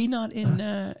 Yeah. Was he not in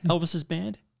Elvis's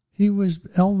band? He was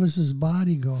Elvis's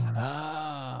bodyguard.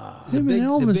 Ah. Him big- and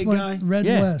the Elvis big went guy? Red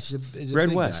Yeah. West. Is a Red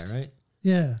big West. guy, right?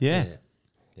 Yeah. Yeah.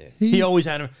 Yeah. He always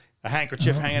had a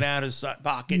handkerchief Uh-huh. hanging out his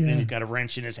pocket, Yeah. and he's got a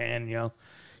wrench in his hand. You know,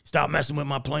 stop messing with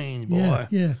my planes, boy. Yeah.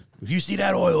 Yeah. If you see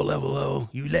that oil level low,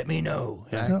 you let me know.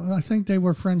 Yeah. I think they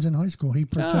were friends in high school. He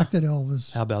protected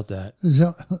Elvis. How about that?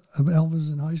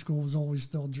 Elvis in high school was always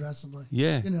still dressed like,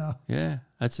 Yeah. you know, Yeah,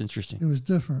 that's it interesting. was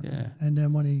different. Yeah. And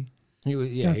then when He was,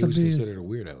 Got he to was be- considered a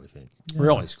weirdo, I think. Yeah.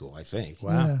 Really? High school, I think.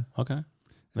 Wow. Yeah. Okay.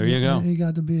 There you go. he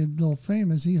got to be a little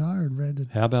famous, he hired Red to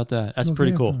How about that? That's look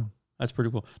pretty after cool. him. That's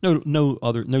pretty cool.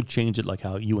 No change it like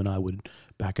how you and I would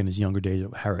back in his younger days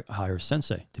hire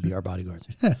Sensei to be our bodyguards.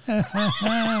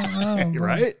 Oh, boy.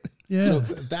 Right? Yeah.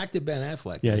 So back to Ben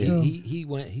Affleck. Yeah, yeah. He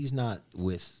went. He's not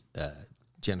with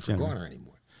Jennifer Garner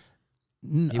anymore.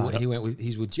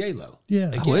 He's with J Lo.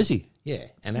 Yeah. Oh, is he? Yeah,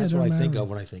 and that's Yeah, what I they're think married. of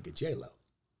when I think of J Lo.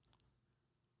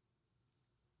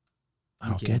 I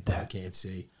don't get I that. can't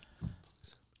see.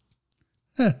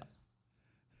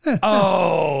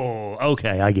 Oh,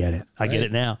 okay. I get it. I get Right?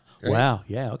 it now. Right? Wow.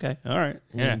 Yeah. Okay. All right.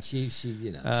 Yeah. And she,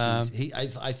 you know,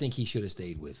 I think he should have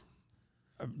stayed with.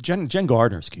 Jen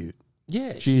Gardner's cute,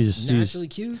 Yeah, Jesus, she's she's- naturally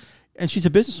cute. and she's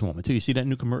a businesswoman too. You see that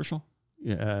new commercial?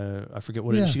 Yeah. I forget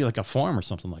what it Yeah. is. She like a farm or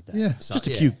something like that. Yeah. Just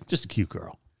a Yeah. cute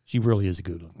girl. She really is a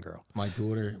good looking girl. My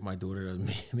daughter,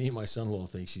 me and my son-in-law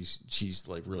think she's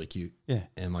like really cute. Yeah.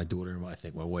 And my daughter and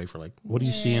my wife are like, What do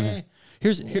you see in her?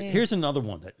 Here's another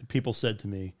one that people said to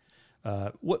me.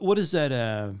 What is that?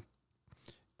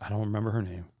 I don't remember her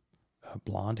name.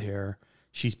 Blonde hair.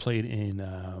 She's played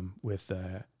in with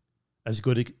as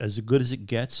good as it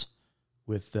gets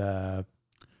with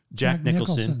Jack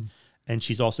Nicholson, and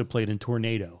she's also played in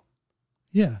Tornado.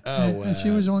 Yeah. Oh, and she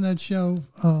was on that show.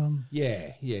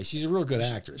 Yeah, she's a real good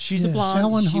actress. She's a Yeah, blonde.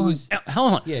 Helen she Hunt. was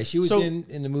Helen Hunt. Yeah, she was So-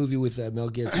 in the movie with Mel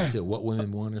Gibson too. What Women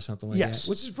Want or something like Yes. that,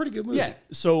 which is a pretty good movie. Yeah.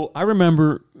 So I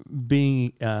remember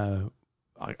being,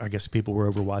 I guess people were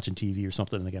over watching TV or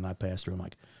something, and again I passed through. I'm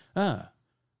like, I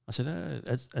said,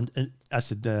 that's, and I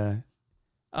said,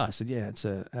 yeah, it's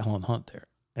Helen Hunt there,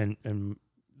 and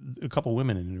a couple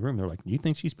women in the room. They're like, "Do you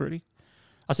think she's pretty?"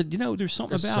 I said, there's something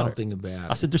There's about something her.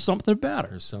 about I said, there's something about her.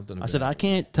 There's something I said, about I her.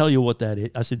 can't tell you what that is.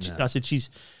 I said, No. she's.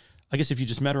 I guess if you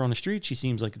just met her on the street, she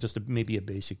seems like just maybe a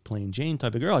basic plain Jane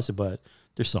type of girl. I said, but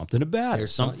there's something about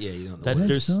There's her. yeah, you don't know. that what-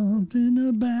 There's there's something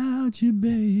about you,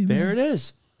 baby. there it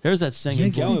is. There's that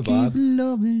singing. Keep going, Keep Bob.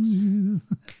 loving you.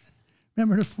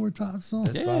 Remember the Four Top song?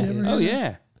 That's Yeah. Bob, You ever Oh hear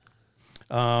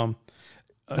yeah.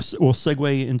 We'll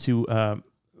segue into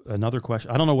another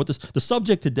question. I don't know what the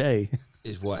subject today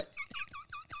Is what?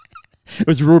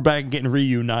 was. We're back and getting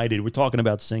reunited. We're talking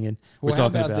about singing. Well, We're how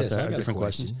talking about about this? I got different a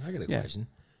question. questions. I got a Yeah. question.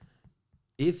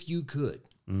 If you could,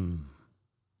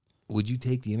 would you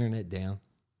take the internet down?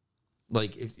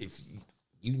 Like if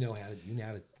you know how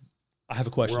to I have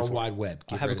a question. World for you. Wide Web.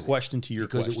 I have a question to your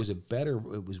because question.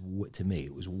 to me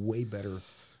it was way better.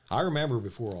 I remember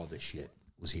before all this shit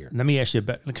was here. Let me ask you.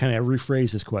 Can I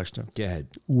rephrase this question? Go ahead.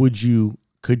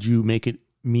 Could you make it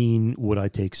mean? Would I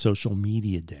take social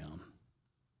media down?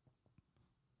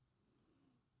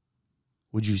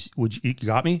 Would you you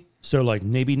got me? So like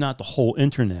maybe not the whole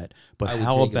internet, but I would how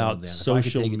take it all about down. If I could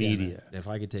social take it down, media? if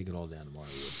I could take it all down tomorrow,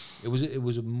 I would. It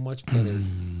was a much better.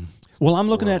 Well, I'm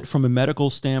looking at World. it from a medical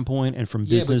standpoint and from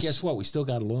Yeah, business. but guess what? We still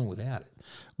got along without it.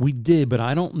 We did, but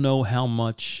I don't know how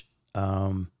much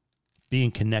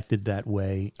being connected that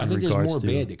way. I in think there's regards more to,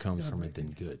 bad that comes from it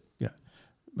than good. Yeah,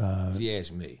 If you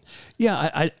ask me.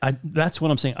 yeah. I that's what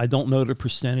I'm saying. I don't know the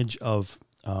percentage of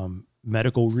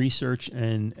medical research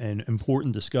and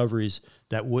important discoveries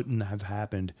that wouldn't have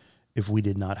happened if we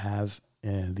did not have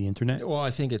the internet. Well, I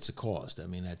think it's a cost. I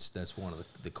mean, that's one of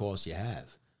the costs you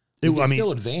have. It- You can I mean-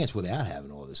 still advance without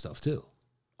having all this stuff too.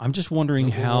 I'm just wondering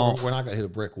how. We're not going to hit a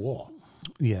brick wall.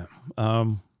 Yeah.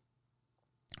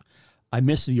 I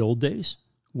miss the old days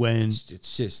when.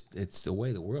 It's the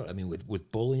way the world. I mean,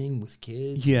 with bullying, with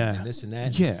kids, Yeah. and this and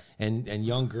that, Yeah. and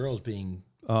young girls being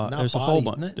there's a whole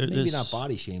bunch. maybe There's- not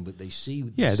body shame, but they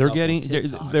see Yeah, stuff they're on getting-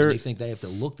 TikTok and they're- they think they have to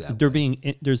look that They're way.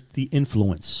 being there's the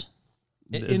influence.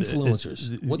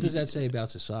 Influencers. What does that say about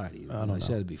society? I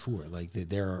said it before. Like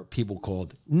there are people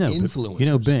called No, but,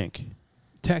 influencers. Bink.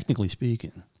 Technically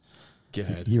speaking, Go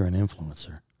ahead. you're an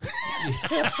influencer.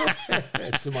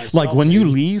 To myself, Like when you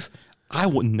maybe. leave, I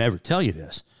would never tell you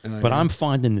this, but I'm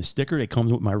finding the sticker that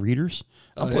comes with my readers.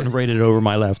 I'm putting it rated over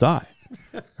my left eye,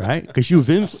 right? Because you've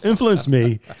influenced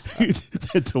me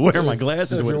to wear my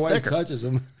glasses if with your a wife sticker. touches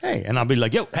them, Hey, and I'll be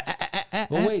like, yo,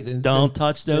 well, wait, then don't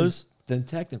touch those. Then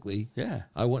technically, Yeah.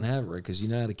 I wouldn't have it right because you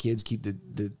know how the kids keep the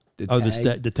Oh,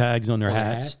 tag the tags on their on a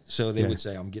hats. hat? So they Yeah. would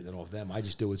say, "I'm getting it off them." I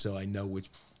just do it so I know which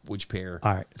which pair.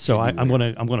 All right, so should you I'm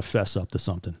wear. gonna fess up to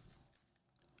something.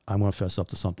 I'm gonna fess up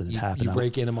to something that happened. You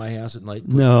break into my house at night,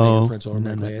 put No, fingerprints all over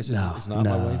my glasses. It's not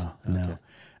my wife. No.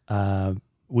 Okay.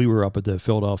 We were up at the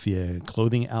Philadelphia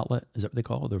clothing outlet. Is that what they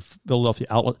call it? The Philadelphia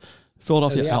Oh, outlet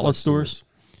outlet stores.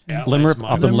 Outlets, Limerick, my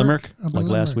up in bad. Limerick, Up in like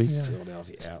last Limerick, week. yeah.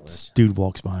 Philadelphia outlets. Dude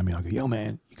walks by me. I go, "Yo,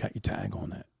 man, you got your tag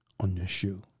on your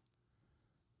shoe?"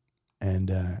 And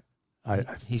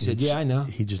He said, "Yeah, I know."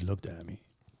 He just looked at me,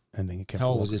 and then he kept. How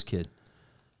old walking. was this kid?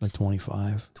 Like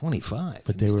 25. 25.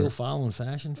 But And they he's were- still following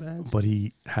fashion fads. But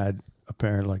he had a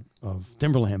pair of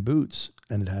Timberland boots,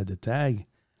 and it had the tag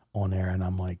on there, and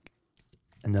I'm like,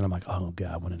 oh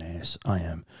God, what an ass I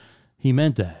am. He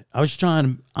meant that. I'm just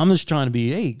trying to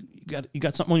be, hey, you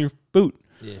got something on your boot,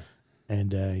 Yeah.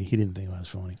 and he didn't think I was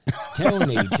funny.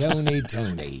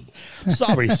 Tony.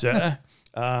 Sorry, sir.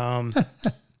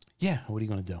 Yeah, what are you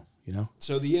gonna do? You know,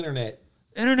 So the internet.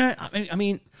 internet. I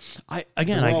mean, The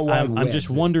World Wide I'm Web, just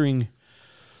dude. wondering.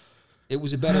 It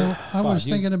was a better. I was Bob,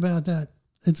 you- thinking about that.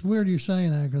 It's weird you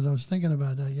saying that because I was thinking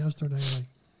about that yesterday. Like,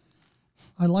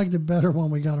 I liked it better when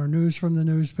we got our news from the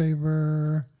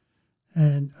newspaper,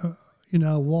 and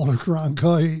Walter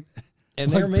Cronkite,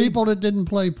 And like there may people that didn't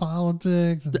play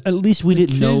politics. And, At least we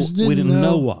didn't know. kids We didn't didn't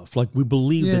know know. of. Like we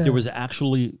believed that Yeah. there was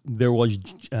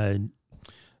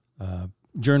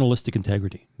journalistic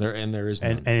integrity, there is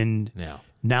none and now.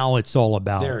 now it's all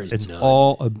about There is none.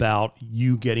 all about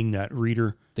you getting that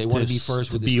reader. They want to be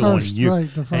first to with be the on First, you, right,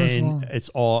 the first and one. it's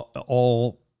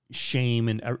all shame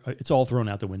and it's all thrown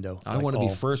out the window. I Like, want to be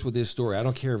all- first with this story. I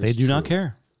don't care if They it's do not true.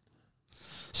 care.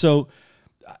 So,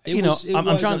 It you know, was- it I'm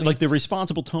was, trying I mean- like the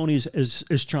responsible Tony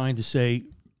is trying to say,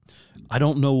 I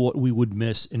don't know what we would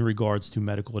miss in regards to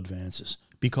medical advances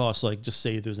because, like, just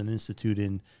say there's an institute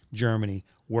in Germany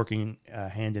working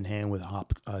hand in hand with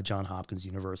John Hopkins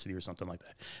University or something like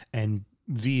that, and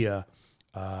via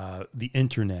the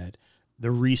internet,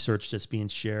 the research that's being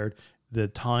shared, the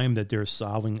time that they're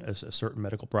solving a certain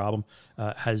medical problem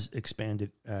has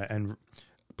expanded and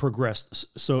progressed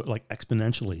so like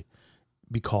exponentially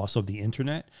because of the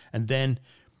internet, and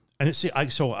I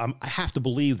have to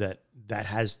believe that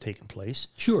has taken place.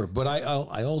 Sure, but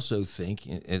I also think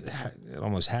it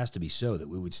almost has to be so that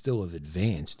we would still have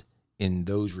advanced in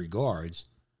those regards.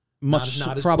 Not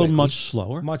as Probably quickly,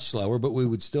 much slower. but we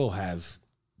would still have.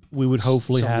 We would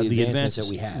hopefully some of have the the advancements advances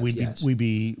that we have, We'd yes.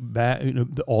 be back.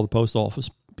 All the post office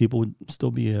people would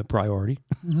still be a priority.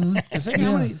 And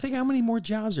think how many more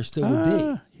jobs there still would be.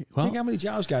 well- Think how many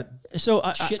jobs got So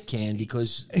shit canned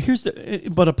because here's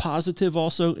but a positive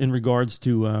also in regards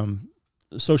to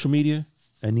social media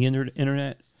and the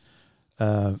internet.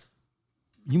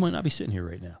 You might not be sitting here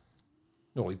right now.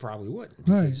 no, we probably would.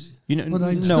 Right. You know, But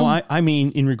I no, still- I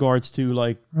mean in regards to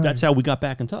like Right. that's how we got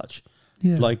back in touch.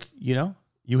 Yeah. Like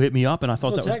you hit me up and I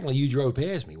thought Well, that was technically, you drove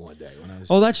past me one day when I was.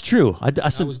 oh that's true. I I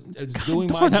said was God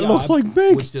doing my darn, that job, looks like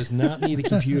big. which does not need a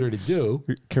computer to do.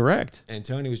 Correct. And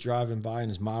Tony was driving by in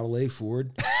his Model A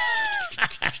Ford.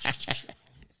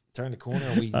 Turned the corner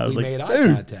and we I was like, made eye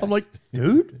dude. contact. I'm like,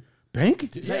 dude,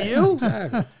 Bank, is that Yeah, you?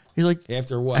 Exactly. He's like,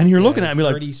 After what? And you're looking at me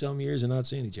like- 30 some years of not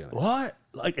seeing each other. what?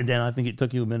 Like, and then I think it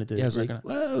took you a minute to. Yeah, I was like,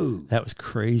 recognize- whoa. that was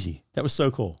crazy. That was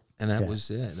so cool. And that Yeah. was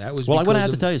it. That was Well, I'm because gonna have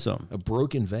to of tell you something. a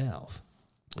broken valve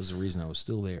was the reason I was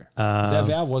still there. if that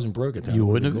valve wasn't broken, then You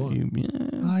I wouldn't have have.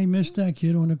 gone. Yeah. I missed that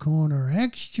kid on the corner.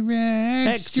 Extra,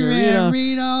 read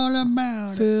read all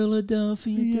about it.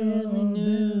 Philadelphia Daily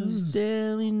News.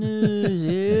 Daily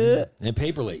News. Yeah. And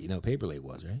Paperlate, Paperlate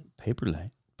was, right?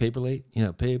 Paperlate. Paperlate,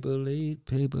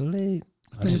 Paperlate.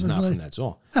 Which is not Paperlate. from that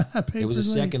song. It was a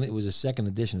second. It was a second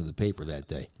edition of the paper that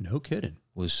day. No kidding.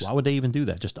 Was Why would they even do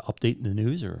that? Just to update the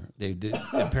news, or they did?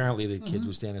 Apparently, the kids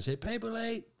would stand there and say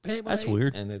 "Paperlate, Paperlate." That's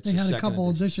weird. And it's They a had a second couple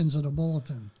edition. editions of the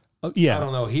bulletin. oh yeah, I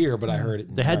don't know here, but I heard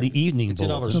it. They had the evening It's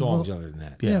in other bulletin. songs other than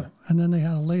that. Yeah. And then they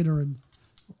had a later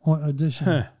edition.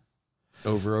 Huh.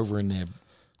 Over in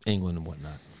England and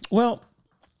whatnot. Well,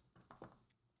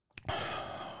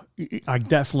 I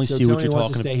definitely So see Tony what you're wants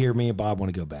talking to about. stay here. Me and Bob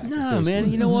want to go back. No, Basically.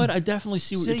 man. You know what? I definitely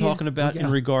see what See you're ya. talking about Yeah.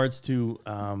 in regards to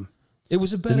It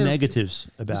was a the better negatives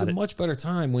It was about a it. much better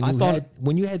time when I you thought-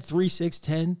 had 3, 6,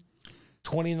 10,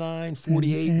 29,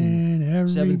 48, and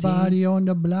everybody on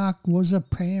the block was a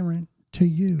parent to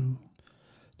you.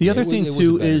 The other thing it was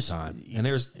too a better is time. And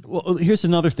there's well, here's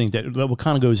another thing that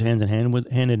kind of goes hand in hand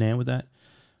with that.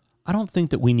 I don't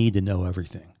think that we need to know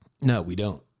everything. no, we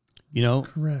don't. You know,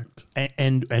 Correct.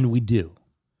 and we do,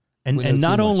 and We know and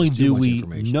not too much. only It's too do much we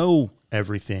information. know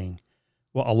everything,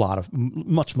 well, a lot of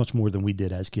much more than we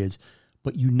did as kids,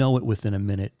 but you know it within a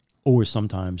minute or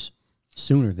sometimes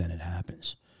sooner than it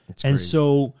happens, It's and crazy.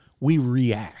 so we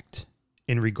react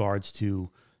in regards to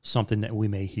something that we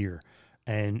may hear.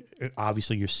 And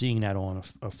obviously you're seeing that on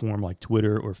a form like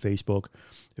Twitter or Facebook.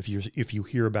 If you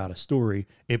hear about a story,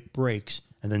 it breaks,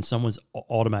 and then someone's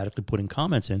automatically putting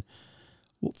comments in.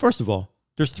 Well, first of all,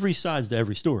 there's 3 sides to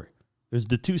every story. There's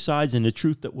the 2 sides and the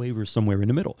truth that wavers somewhere in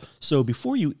the middle. So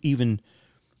before you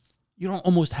don't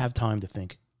almost have time to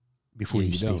think before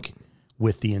you speak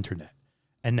with the internet.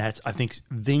 And that's, I think,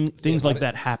 things like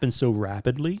that happen so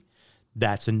rapidly.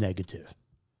 That's a negative.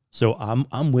 So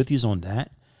I'm with you on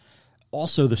that.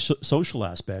 Also, the social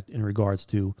aspect in regards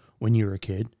to when you're a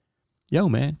kid. Yo,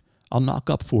 man, I'll knock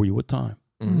up for you. What time?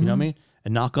 Mm-hmm. You know what I mean?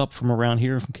 And knock up from around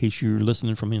here, in case you're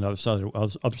listening from the other side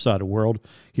of the world,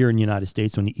 here in the United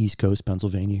States, on the East Coast,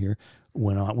 Pennsylvania here,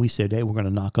 when we said, hey, we're going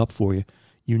to knock up for you,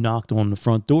 you knocked on the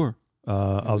front door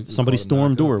of somebody's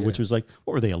storm door, which was like,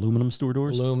 what were they, aluminum store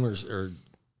doors?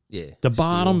 The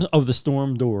bottom of the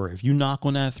storm door. If you knock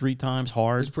on that 3 times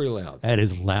hard, it's pretty loud. That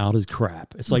is loud as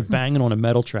crap. It's like banging on a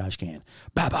metal trash can.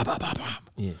 Bop, bop, bop, bop, bop.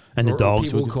 Yeah. And the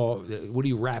dogs people call, what are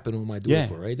you rapping on my door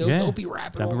for, right? Don't be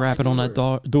rapping on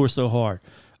that door so hard.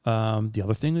 The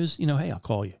other thing is, hey, I'll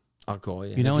call you. I'll call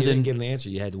you. You know, if you and didn't get an answer,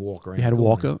 you had to walk around. You had to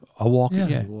walk up. I'll walk.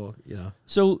 Yeah.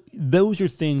 So those are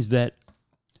things that,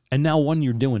 and now when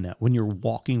you're doing that, when you're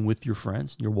walking with your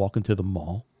friends, you're walking to the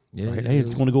mall. Yeah, right? Hey,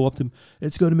 let's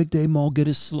go to McDade Mall, get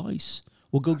a slice.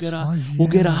 We'll go get we'll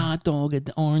get a hot dog at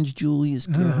the Orange Julius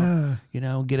girl. Get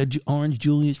a Orange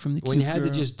Julius from the. When you had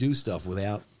girl. to just do stuff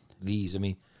without these, I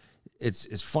mean,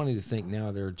 it's funny to think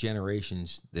now there are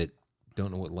generations that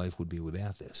don't know what life would be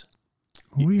without this.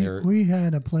 We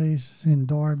had a place in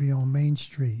Darby on Main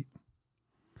Street.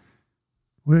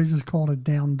 We just called it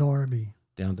Down Darby.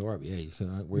 Down Darby, yeah.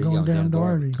 Where going you going? Down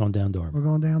Darby. Going down Darby. We're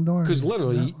going down Darby. Because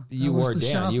literally, you weren't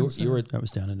down. You were. That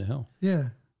was down in the hill. Yeah.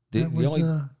 The only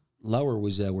lower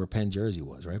was where Penn Jersey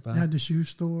was, right? Bob? Had the shoe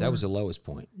store. That was the lowest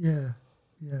point. Yeah.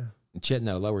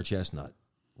 Lower Chestnut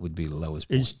would be the lowest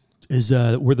point. Is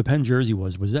where the Penn Jersey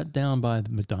was that down by the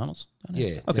McDonald's?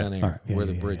 Yeah, okay. down there Right. where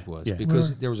the bridge was. Yeah.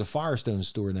 Because there was a Firestone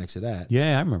store next to that.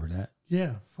 Yeah, I remember that.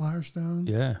 Yeah, Firestone.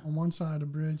 Yeah. On one side of the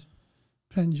bridge,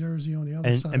 Penn Jersey on the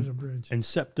other side of the bridge. And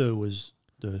SEPTA was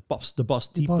the bus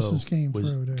depot. The buses came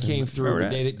through there. Came through,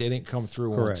 but they didn't come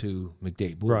through onto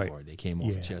McDade Boulevard. Right. They came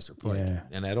off of Chester Pike. Yeah.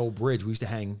 And that old bridge, we used to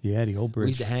hang. Yeah, the old bridge. We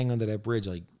used to hang under that bridge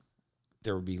like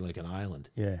there would be like an island.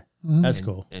 Yeah. Mm-hmm. That's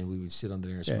cool. And we would sit under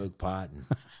there and smoke pot.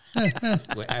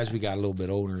 And as we got a little bit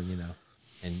older,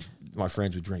 and my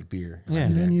friends would drink beer. Yeah.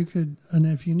 And then you could, and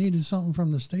if you needed something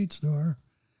from the state store,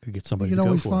 you get somebody. You could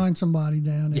always find somebody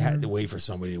down there. You had to wait for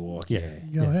somebody to walk. Yeah.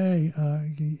 You go, hey,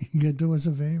 you could do us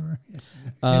a favor.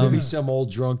 It'd be some old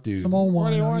drunk dude. Some old wino. What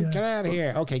do you want? Get out of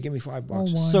here. Okay, give me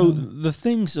 $5. So the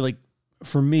things like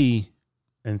for me,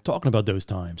 and talking about those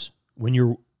times when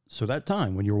you're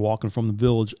walking from the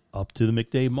village up to the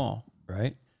McDade Mall,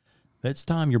 right? That's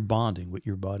time you're bonding with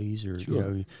your buddies, or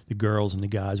the girls and the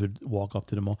guys would walk up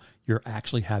to the mall. You're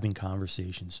actually having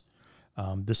conversations.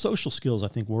 The social skills, I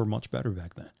think, were much better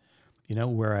back then,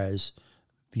 whereas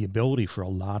the ability for a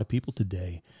lot of people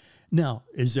today. Now,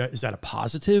 is that a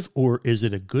positive, or is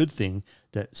it a good thing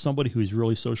that somebody who's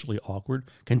really socially awkward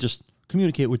can just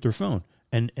communicate with their phone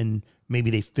and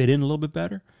maybe they fit in a little bit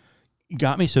better? You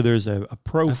got me? So there's a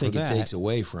pro for that. I think it takes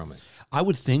away from it. I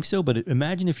would think so, but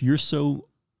imagine if you're so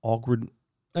awkward.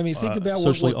 I mean, think about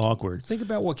socially awkward. Think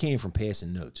about what came from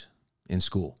passing notes in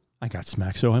school. I got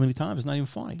smacked so many times, it's not even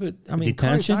funny. But I mean,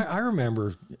 Christ, I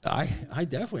remember. I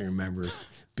definitely remember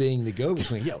being the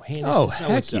go-between. Yo, hand this to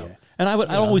so-and-so. Yeah. And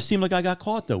I always seem like I got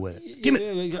caught though with it. Give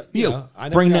me, I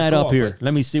bring that up here.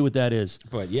 Let me see what that is.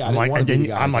 But yeah,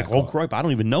 I'm like, oh crap! I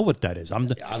don't even know what that is. I'm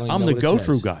the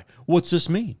go-through guy. What's this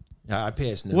mean? I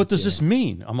passed notes. What does this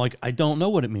mean? I'm like, I don't know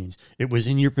what it means. It was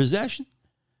in your possession.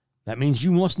 That means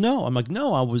you must know. I'm like,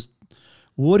 no, I was.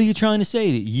 What are you trying to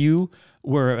say? That you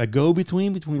were a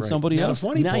go-between somebody else?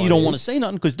 Now you don't want to say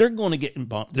nothing because they're going to get in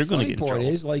bump. They're going to get in trouble.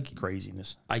 Is like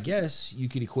craziness. I guess you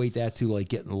could equate that to like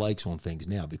getting likes on things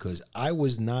now, because I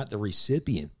was not the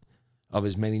recipient of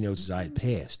as many notes as I had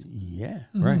passed. Yeah,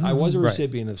 right. I was a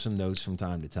recipient of some notes from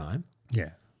time to time. Yeah.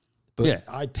 But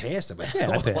I passed them. I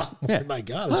passed. Yeah. My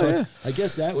God. I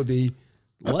guess that would be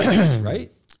likes,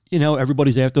 right?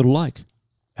 Everybody's after the like.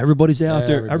 Everybody's out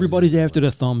there. Everybody's after the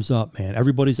thumbs up, man.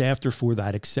 Everybody's after for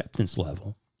that acceptance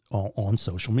level on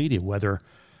social media.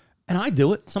 And I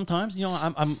do it sometimes.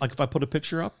 I'm like, if I put a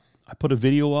picture up, I put a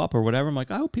video up or whatever, I'm like,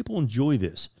 I hope people enjoy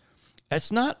this. That's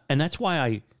why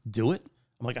I do it.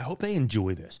 I'm like, I hope they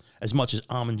enjoy this as much as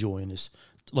I'm enjoying this.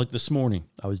 Like this morning,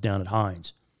 I was down at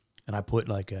Heinz, and I put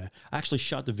I actually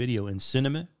shot the video in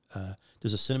Cinema.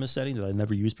 There's a Cinema setting that I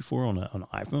never used before on an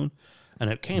iPhone. and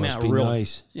it came Must out be real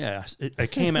nice. Yeah,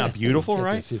 it came out beautiful, Got the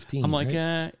right? 15, I'm like,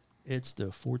 right? it's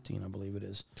the 14, I believe it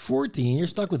is. 14. You're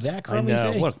stuck with that I crummy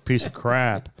know, thing. what a piece of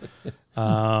crap.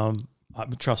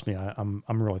 Trust me, I'm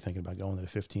really thinking about going to the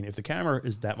 15 if the camera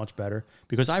is that much better,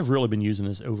 because I've really been using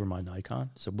this over my Nikon,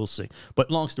 so we'll see.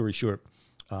 But long story short,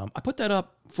 I put that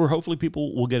up for hopefully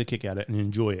people will get a kick out of it and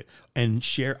enjoy it and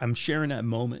share. I'm sharing that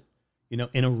moment,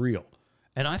 in a reel,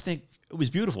 and I think it was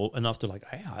beautiful enough to like,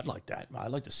 hey, I'd like that.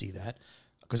 I'd like to see that,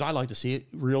 because I like to see it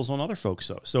reels on other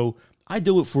folks. So I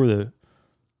do it for the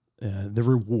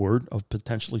reward of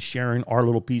potentially sharing our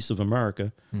little piece of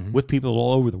America with people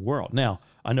all over the world. Now,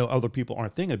 I know other people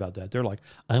aren't thinking about that. They're like,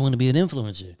 I want to be an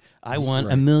influencer. I want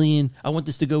Right. 1 million. I want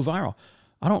this to go viral.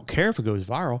 I don't care if it goes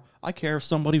viral. I care if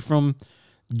somebody from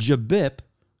Jabip,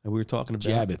 and we were talking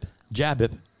about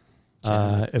Jabip.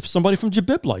 If somebody from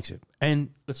Jabip likes it. And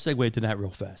let's segue to that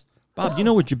real fast. Bob, do you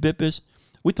know what Jabip is?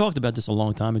 We talked about this a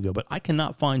long time ago, but I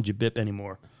cannot find Jabip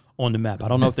anymore on the map. I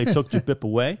don't know if they took Jabip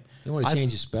away. They want to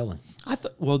change the spelling. I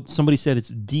thought, well, somebody said it's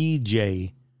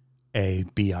DJABIP.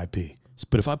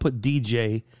 But if I put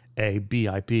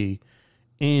DJABIP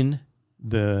in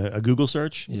a Google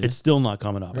search, it's still not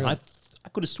coming up. Really? And I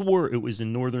could have swore it was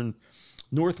in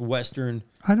northwestern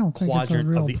I don't think it's a quadrant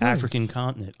real of the place. African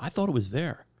continent. I thought it was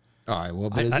there. All right. Well,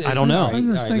 I- but I don't know. I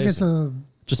just think it's a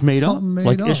Just made up? Something made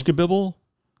Like up. Ishkabibble?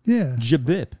 yeah.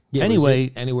 Jabip. Yeah, Anyway,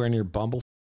 was it anywhere near Bumble.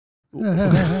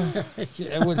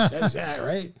 Everyone says that,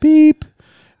 right? beep.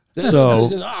 So,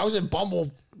 Says, I was in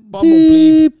Bumble bleep.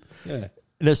 beep. Yeah.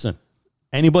 Listen,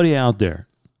 anybody out there,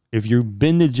 if you've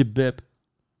been to Jabip,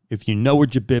 if you know where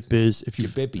Jabip is,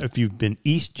 Jabipi. if you've been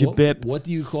East Jabip, What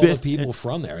do you call Fifth- the people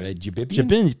from there? Are they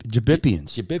Jabipians?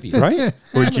 Jabipians, Jabipians. right?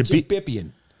 Or I'm a Jabi-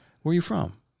 Jabipian. Where are you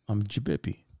from? I'm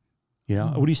Jabipi.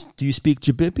 What do you speak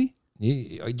Jabipi? Do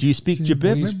you speak What do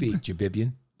Jabip? you speak?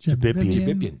 Jabipian? Jabipian.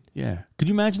 Jabipian. Yeah. Could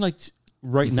you imagine like You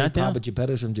writing think that down? Papa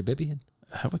Geppetto's from Jabipian?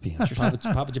 That would be interesting.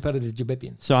 Papa Geppetto the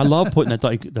Jabipian. So I love putting that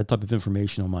type of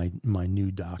information on my new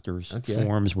doctor's Okay.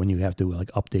 forms when you have to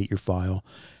like update your file.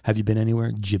 Have you been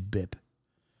anywhere? Jabip.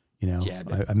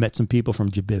 Jabip. I met some people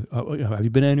from Jabip. Have you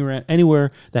been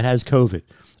anywhere that has COVID?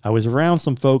 I was around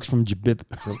some folks from Jabip,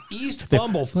 From East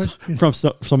Bumble. from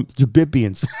some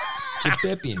Jabipians.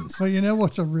 Jabipians. Well, you know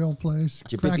what's a real place?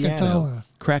 Jabipiano. Krakatoa.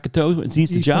 Krakatoa, it's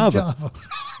east of East Java. of Java.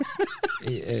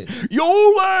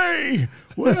 Yole,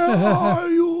 where are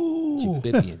you?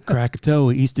 Jabipian.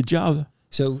 Krakatoa, east of Java.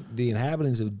 So the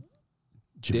inhabitants of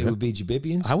they would be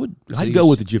Jabipians? I'd you go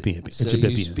with s- the Jabipian. So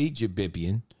you speak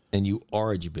Jabipian and you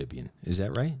are a Jabipian. Is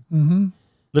that right? Mm-hmm.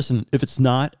 Listen, if it's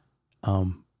not, you've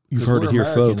 'Cause heard we're it here,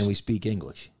 American folks. and we speak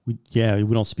English. We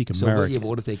don't speak So, American. but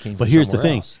what if they came from But here's the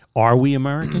somewhere thing: else? are we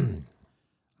American?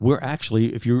 We're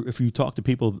actually, if you talk to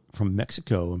people from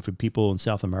Mexico and from people in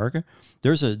South America,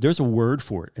 there's a word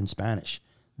for it in Spanish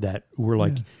that we're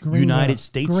like Gringo. United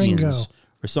Statesians Gringo.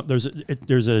 or something.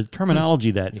 There's a terminology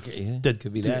that Yeah, that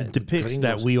could be that. depicts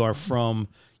that Gringos. we are from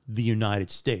the United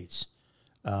States.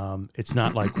 It's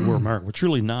not like we're America. We're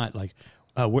truly not like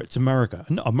it's America.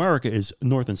 No, America is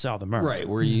North and South America, Right,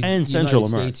 we're and Central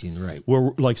United America. Statesian, right.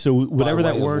 We're like so whatever way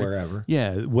that of word, wherever.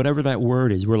 yeah, whatever that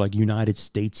word is, we're like United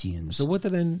Statesians. So what do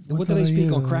they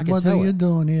speak on Krakatoa? What are you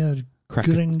doing here,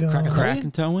 Krakatoa. Gringo?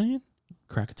 Krakatoan?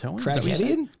 Krakatoan? Is that what you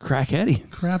said? Crackheadian? Crackheadian.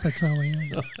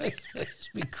 Krapatoian.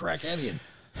 Speak Crackheadian.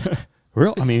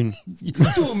 Real? I mean, You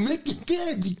do Mickey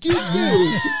kids, you do.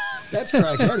 That's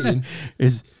Crackheadian.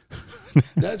 is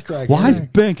That's Crackheadian. why is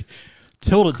Bink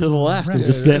tilted to the left and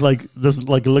just stand like doesn't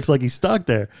like it looks like he's stuck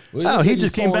there? Well, it Oh, looks he like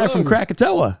just he's came back falling from over.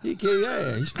 Krakatoa. He's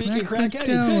speaking Krakatoa.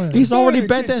 Crackheadian. He's already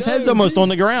bent his head's almost on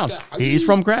the ground. He's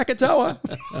from Krakatoa.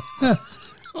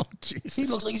 Oh, jeez. He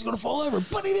looks like he's going to fall over,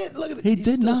 but he didn't. Look at it. He He's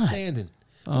did still not. standing.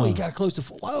 Boy, he got close to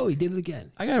fall. Whoa, he did it again.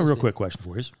 I got a real quick question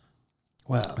for you.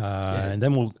 Wow. And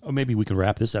then maybe we can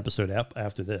wrap this episode up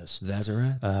after this. That's all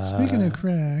right. Speaking of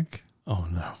crack, Oh,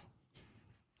 no.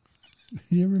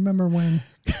 you remember when?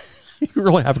 You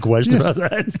really have a question about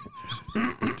that?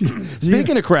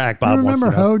 Speaking of crack, Bob You wants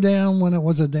remember to know. Hoedown when it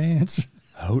was a dance?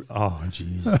 Oh,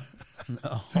 jeez.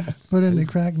 But in the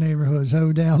crack neighborhoods,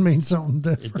 Hoedown means something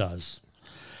different. It does.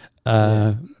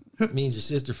 It means your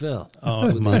sister fell.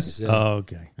 Oh, What my, they used to say.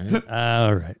 okay.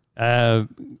 All right.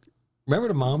 Remember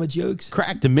the mama jokes?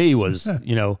 Crack to me was,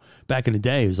 back in the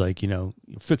day, it was like,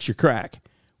 fix your crack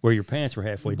where your pants were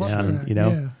halfway down, Crack,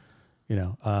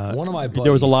 yeah. One of my buddies,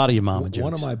 there was a lot of your mama jokes.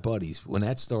 One of my buddies, when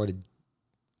that started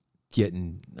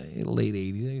getting late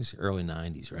 80s, early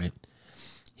 90s, right?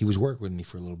 He was working with me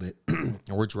for a little bit, and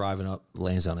we're driving up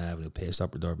Lansdowne Avenue past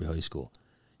Upper Darby High School,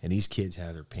 and these kids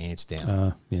have their pants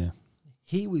down. Yeah.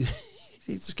 He was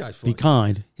This guy's funny. Be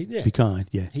kind. Yeah. Be kind.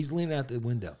 Yeah. He's leaning out the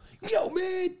window. Yo,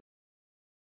 man,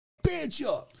 pants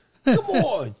up. Come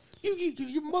on.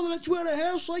 Your mother let you out of the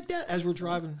house like that? As we're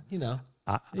driving, you know.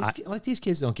 These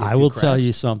kids don't get I will tell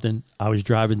you something. I was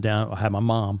driving down. I had my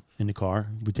mom in the car.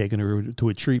 We're taking her to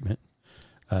a treatment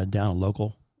down a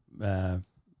local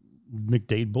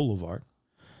McDade Boulevard.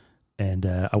 And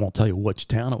I won't tell you which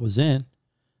town it was in,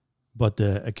 but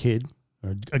a kid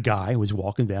or a guy was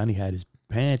walking down. He had his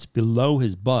pants below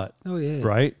his butt. Oh, yeah.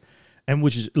 Right? And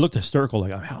it looked hysterical.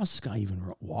 Like, how is this guy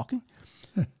even walking?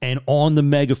 And on the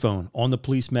megaphone, on the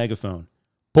police megaphone,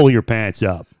 pull your pants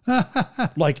up.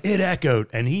 Like, it echoed.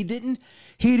 And he didn't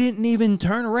even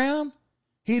turn around.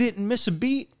 He didn't miss a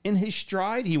beat in his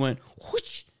stride. He went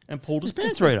whoosh and pulled his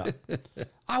pants right up.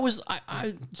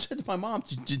 I said to my mom,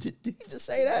 did he just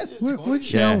say that? What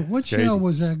show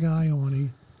was that guy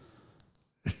on?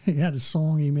 He had a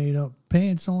song he made up,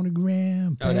 Pants on the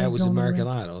Gram. Oh, that was American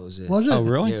Idol. Was it? Oh,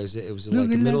 really? Yeah, it was like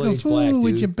Looking a middle-aged fool black dude.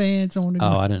 with your pants on the Oh,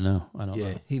 ground. I didn't know.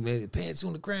 Yeah, he made it pants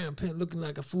on the ground, looking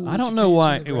like a fool. I don't know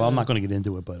why. Well, I'm not going to get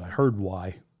into it, but I heard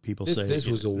why people say This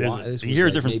was a while. This you was hear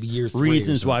like different maybe year 3 or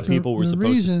reasons why something. people were The supposed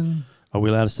to. reason, Are we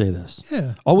allowed to say this?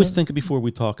 yeah. Always think before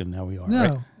we talk, and now we are. Right?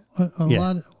 No, a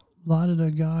Yeah. lot of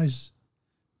the guys,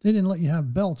 they didn't let you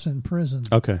have belts in prison,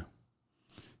 Okay.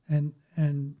 and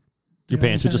Your they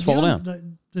pants always would just had fall the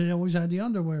down. They always had the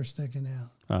underwear sticking out,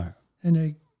 All right.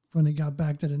 and when they got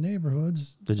back to the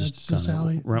neighborhoods, They just that's kinda how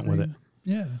they went with it.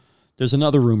 Yeah. There's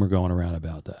another rumor going around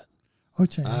about that.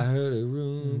 Okay. I heard a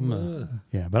rumor.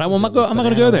 Yeah, but I'm not going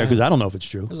to go there because I don't know if it's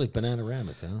true. It was like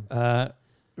Bananarama Town.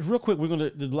 Real quick,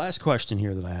 the last question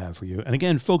here that I have for you. And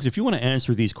again, folks, if you want to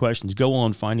answer these questions, go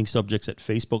on Finding Subjects at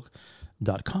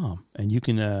Facebook.com and you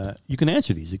can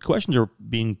answer these. The questions are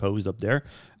being posed up there.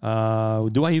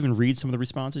 Do I even read some of the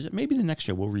responses? Maybe the next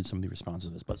show we'll read some of the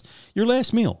responses. But your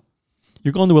last meal.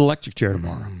 You're going to an electric chair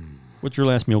tomorrow. What's your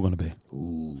last meal going to be?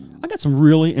 Ooh. I got some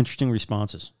really interesting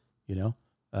responses, you know.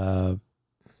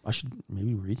 I should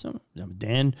maybe read some.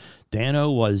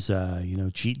 Dano was,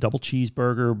 double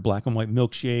cheeseburger, black and white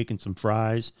milkshake, and some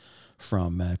fries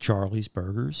from Charlie's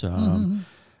Burgers.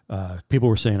 People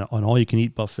were saying an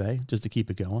all-you-can-eat buffet just to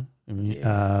keep it going. I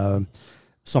mean,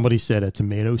 somebody said a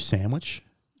tomato sandwich,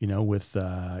 with,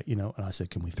 and I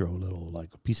said, can we throw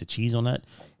a piece of cheese on that?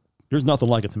 There's nothing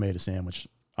like a tomato sandwich.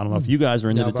 I don't know if you guys are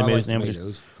into the tomato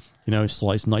sandwiches.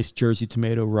 Sliced nice Jersey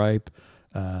tomato ripe.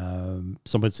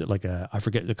 Somebody said I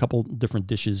forget a couple different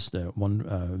dishes. One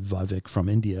Vivek from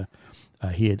India,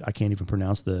 I can't even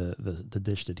pronounce the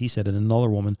dish that he said, and another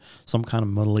woman some kind of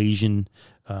Malaysian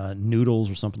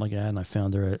noodles or something like that. And I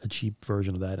found her a cheap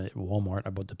version of that at Walmart.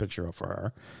 I bought the picture up for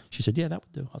her. She said, "Yeah, that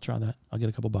would do. I'll try that. I'll get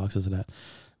a couple boxes of that."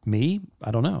 Me,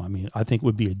 I don't know. I mean, I think it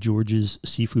would be a George's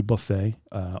seafood buffet,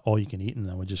 all you can eat,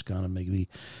 and I would just kind of maybe.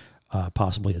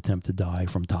 Possibly attempt to die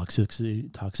from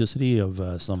toxicity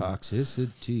of some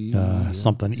toxicity,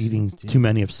 something eating too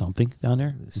many of something down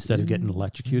there instead of getting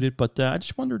electrocuted. But I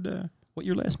just wondered what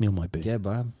your last meal might be. Yeah,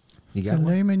 Bob, you got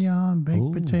Filet one? mignon,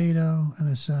 baked potato, and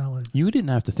a salad. You didn't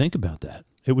have to think about that;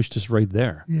 it was just right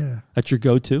there. Yeah, That's your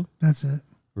go-to. that's it.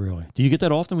 Really? Do you get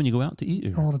that often when you go out to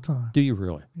eat? All the time. Do you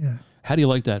really? Yeah. How do you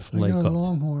like that I filet go to cooked?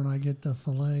 Longhorn. I get the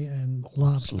filet and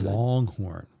lobster.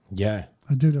 Longhorn. Yeah,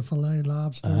 I do the filet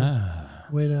lobster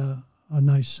with a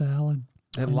nice salad.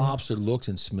 that lobster looks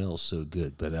and smells so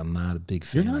good, but I'm not a big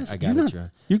fan. I got to try.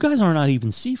 You guys are not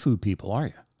even seafood people, are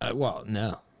you? Well,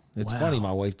 no. It's funny,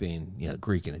 my wife being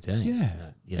Greek and Italian.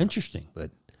 Interesting.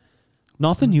 But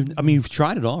Nothing. You've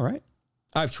tried it all, right?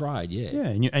 I've tried, yeah.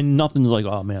 Yeah, and nothing's like,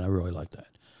 oh man, I really like that.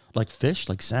 Like fish,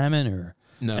 like salmon, or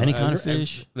any kind of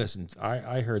fish. Listen,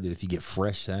 I heard that if you get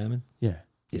fresh salmon, Yeah.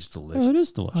 it's delicious. Oh, it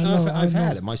is delicious. I've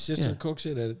had it. My sister cooks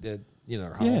it at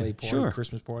her holiday party, sure.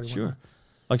 Christmas party. Sure.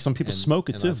 Like some people smoke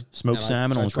it too. Smoked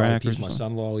salmon I on tried crackers. My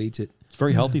son-in-law eats it. It's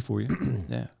very healthy for you.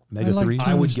 Yeah. Omega like 3.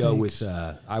 I would Tuna go with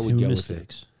steaks. Tuna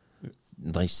steaks. a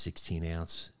nice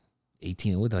 16-ounce,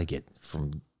 18. What did I get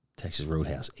from Texas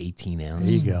Roadhouse? 18 ounce.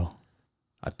 There you go.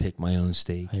 I picked my own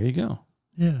steak. There you go.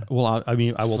 Yeah. Well, I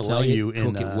will Fillet tell it, you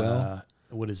in cook it well.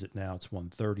 What is it now? It's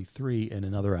 1:33. In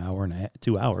another hour and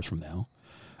 2 hours from now,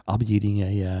 I'll be eating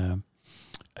a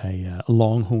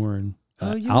Longhorn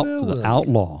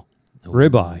Outlaw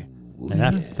ribeye,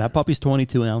 and that puppy's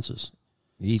 22 ounces.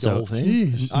 You eat the whole thing?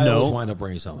 Jeez. I always No. wind up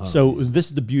bringing something home. So this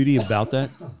is the beauty about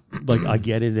that. Like I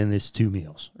get it, and it's 2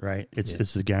 meals, right?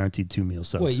 It's a guaranteed 2 meals.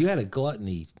 So Wait, you had a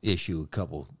gluttony issue a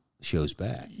couple shows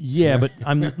back. Yeah, but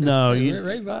I'm no.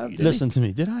 Right, Bob? Did Listen to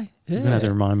me. Did I? You're gonna have to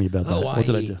remind me about that. Oh, What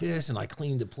did I ate do? this, and I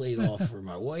cleaned the plate off for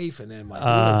my wife, and then my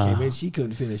daughter came in. She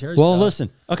couldn't finish her Well, stuff. listen.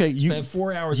 Okay, you Spent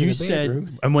 4 hours you in the said, bathroom.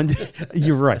 and when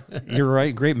you're right. You're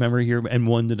right. Great memory here. And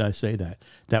when did I say that?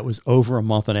 That was over a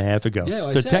month and a half ago. Yeah,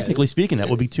 I so said technically it. speaking, that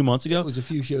would be 2 months ago. It was a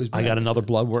few shows back. I got another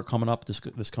blood work coming up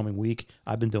this coming week.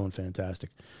 I've been doing fantastic.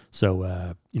 So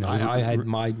I had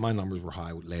my numbers were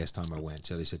high last time I went,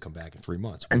 so they said come back in 3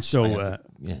 months. and so I have to-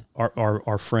 yeah.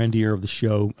 our friend here of the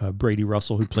show, Brady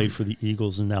Russell, who played for the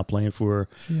Eagles and now playing for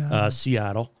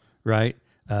Seattle, right?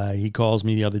 He calls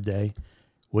me the other day.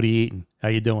 What are you eating? How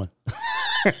you doing?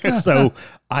 So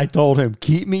I told him,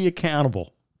 keep me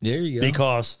accountable. There you go.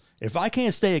 Because if I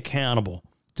can't stay accountable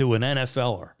to an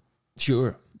NFLer,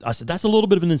 Sure. I said, that's a little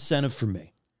bit of an incentive for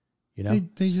me. You know?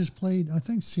 They just played. I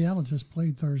think Seattle just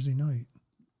played Thursday night.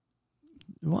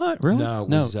 What? Really? No, it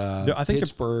was I think they're-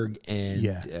 Pittsburgh and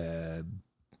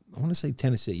I want to say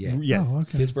Tennessee. Yeah. Yeah. Oh,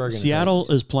 okay. Pittsburgh and Seattle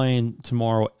the is playing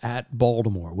tomorrow at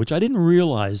Baltimore, which I didn't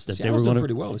realize that Seattle's they were done going to.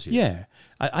 pretty well this year.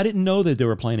 Yeah, I didn't know that they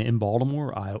were playing in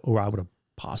Baltimore. I would have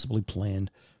possibly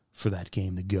planned for that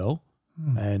game to go.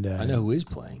 And I know who is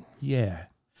playing. Yeah.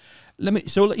 Let me.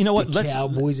 So you know what? The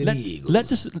Cowboys and the Eagles. Let's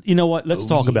just. You know what? Let's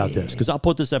talk about yeah. this because I'll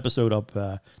put this episode up.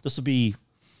 This will be.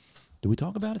 Do we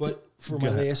talk about it? But for Go my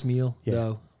ahead. last meal, Yeah.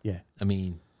 though, Yeah. I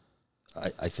mean,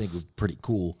 I think it would be pretty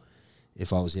cool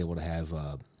if I was able to have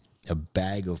a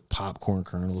bag of popcorn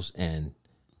kernels and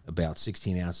about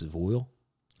 16 ounces of oil.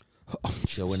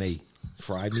 So when they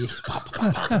fried me,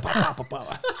 I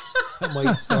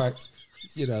might start,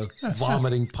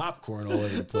 vomiting popcorn all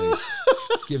over the place.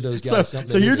 Give those guys something.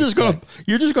 So they you're didn't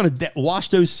just gonna expect. wash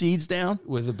those seeds down.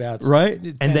 With about Right,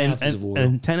 10 and then ounces of oil.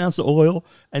 and 10 ounces of oil,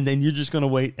 and then you're just going to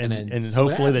wait, and And then and see what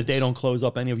hopefully that they happens. don't close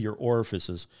up any of your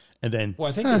orifices, and then. Well,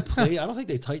 I think they play. I don't think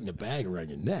they tighten the bag around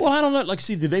your neck. Well, I don't know. Like,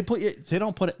 see, do they put? They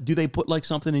don't put. Do they put like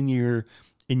something in your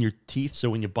teeth so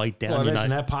when you bite down, Well, you're listen,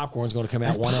 not? that popcorn's going to come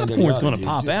out one end or the popcorn's other. gonna dude.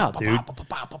 pop out, dude.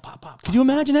 Pop. Could you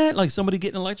imagine that? Like somebody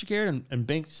getting electrocuted and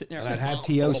Bink sitting there. And I'd have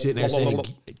T.O. sitting there saying,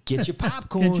 "Get your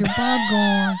popcorn." Get your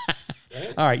popcorn.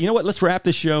 All right, you know what? Let's wrap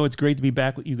this show. It's great to be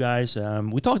back with you guys.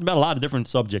 We talked about a lot of different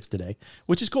subjects today,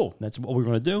 which is cool. That's what we're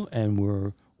going to do, and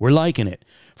we're liking it.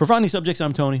 For Finding Subjects,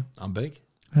 I'm Tony. I'm big.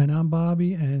 And I'm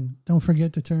Bobby. And don't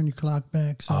forget to turn your clock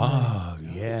back. So Oh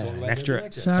yeah, talk an about extra, that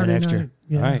next Saturday an extra. night.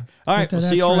 Yeah. All right, all right. Get that We'll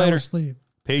see you all extra hour later. Sleep.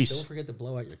 Peace. Don't forget to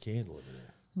blow out your candle over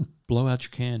there. Blow out your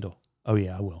candle. Oh,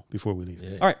 yeah, I will before we leave.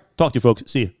 Yeah. All right. Talk to you, folks.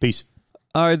 See you. Peace.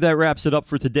 All right. That wraps it up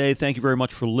for today. Thank you very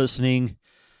much for listening.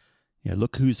 Yeah,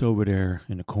 look who's over there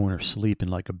in the corner sleeping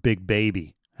like a big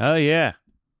baby. Oh, yeah.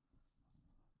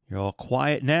 You're all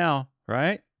quiet now,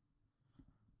 right?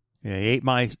 Yeah, you ate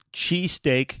my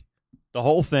cheesesteak, the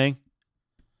whole thing.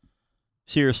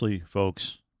 Seriously,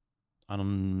 folks,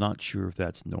 I'm not sure if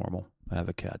that's normal. I have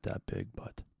a cat that big,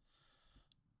 but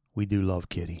we do love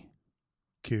Kitty.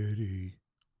 Kitty.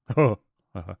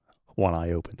 One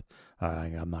eye opened.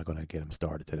 I'm not going to get him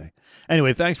started today.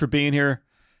 Anyway, thanks for being here.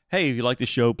 Hey, if you like the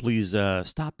show, please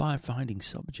stop by Finding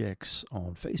Subjects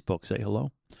on Facebook. Say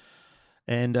hello.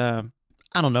 And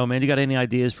I don't know, man. You got any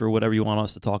ideas for whatever you want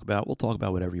us to talk about? We'll talk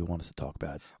about whatever you want us to talk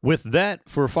about. With that,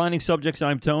 for Finding Subjects,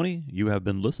 I'm Tony. You have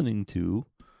been listening to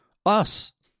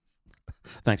us.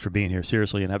 Thanks for being here,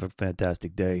 seriously, and have a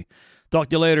fantastic day. Talk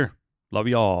to you later. Love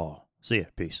you all. See ya.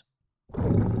 Peace.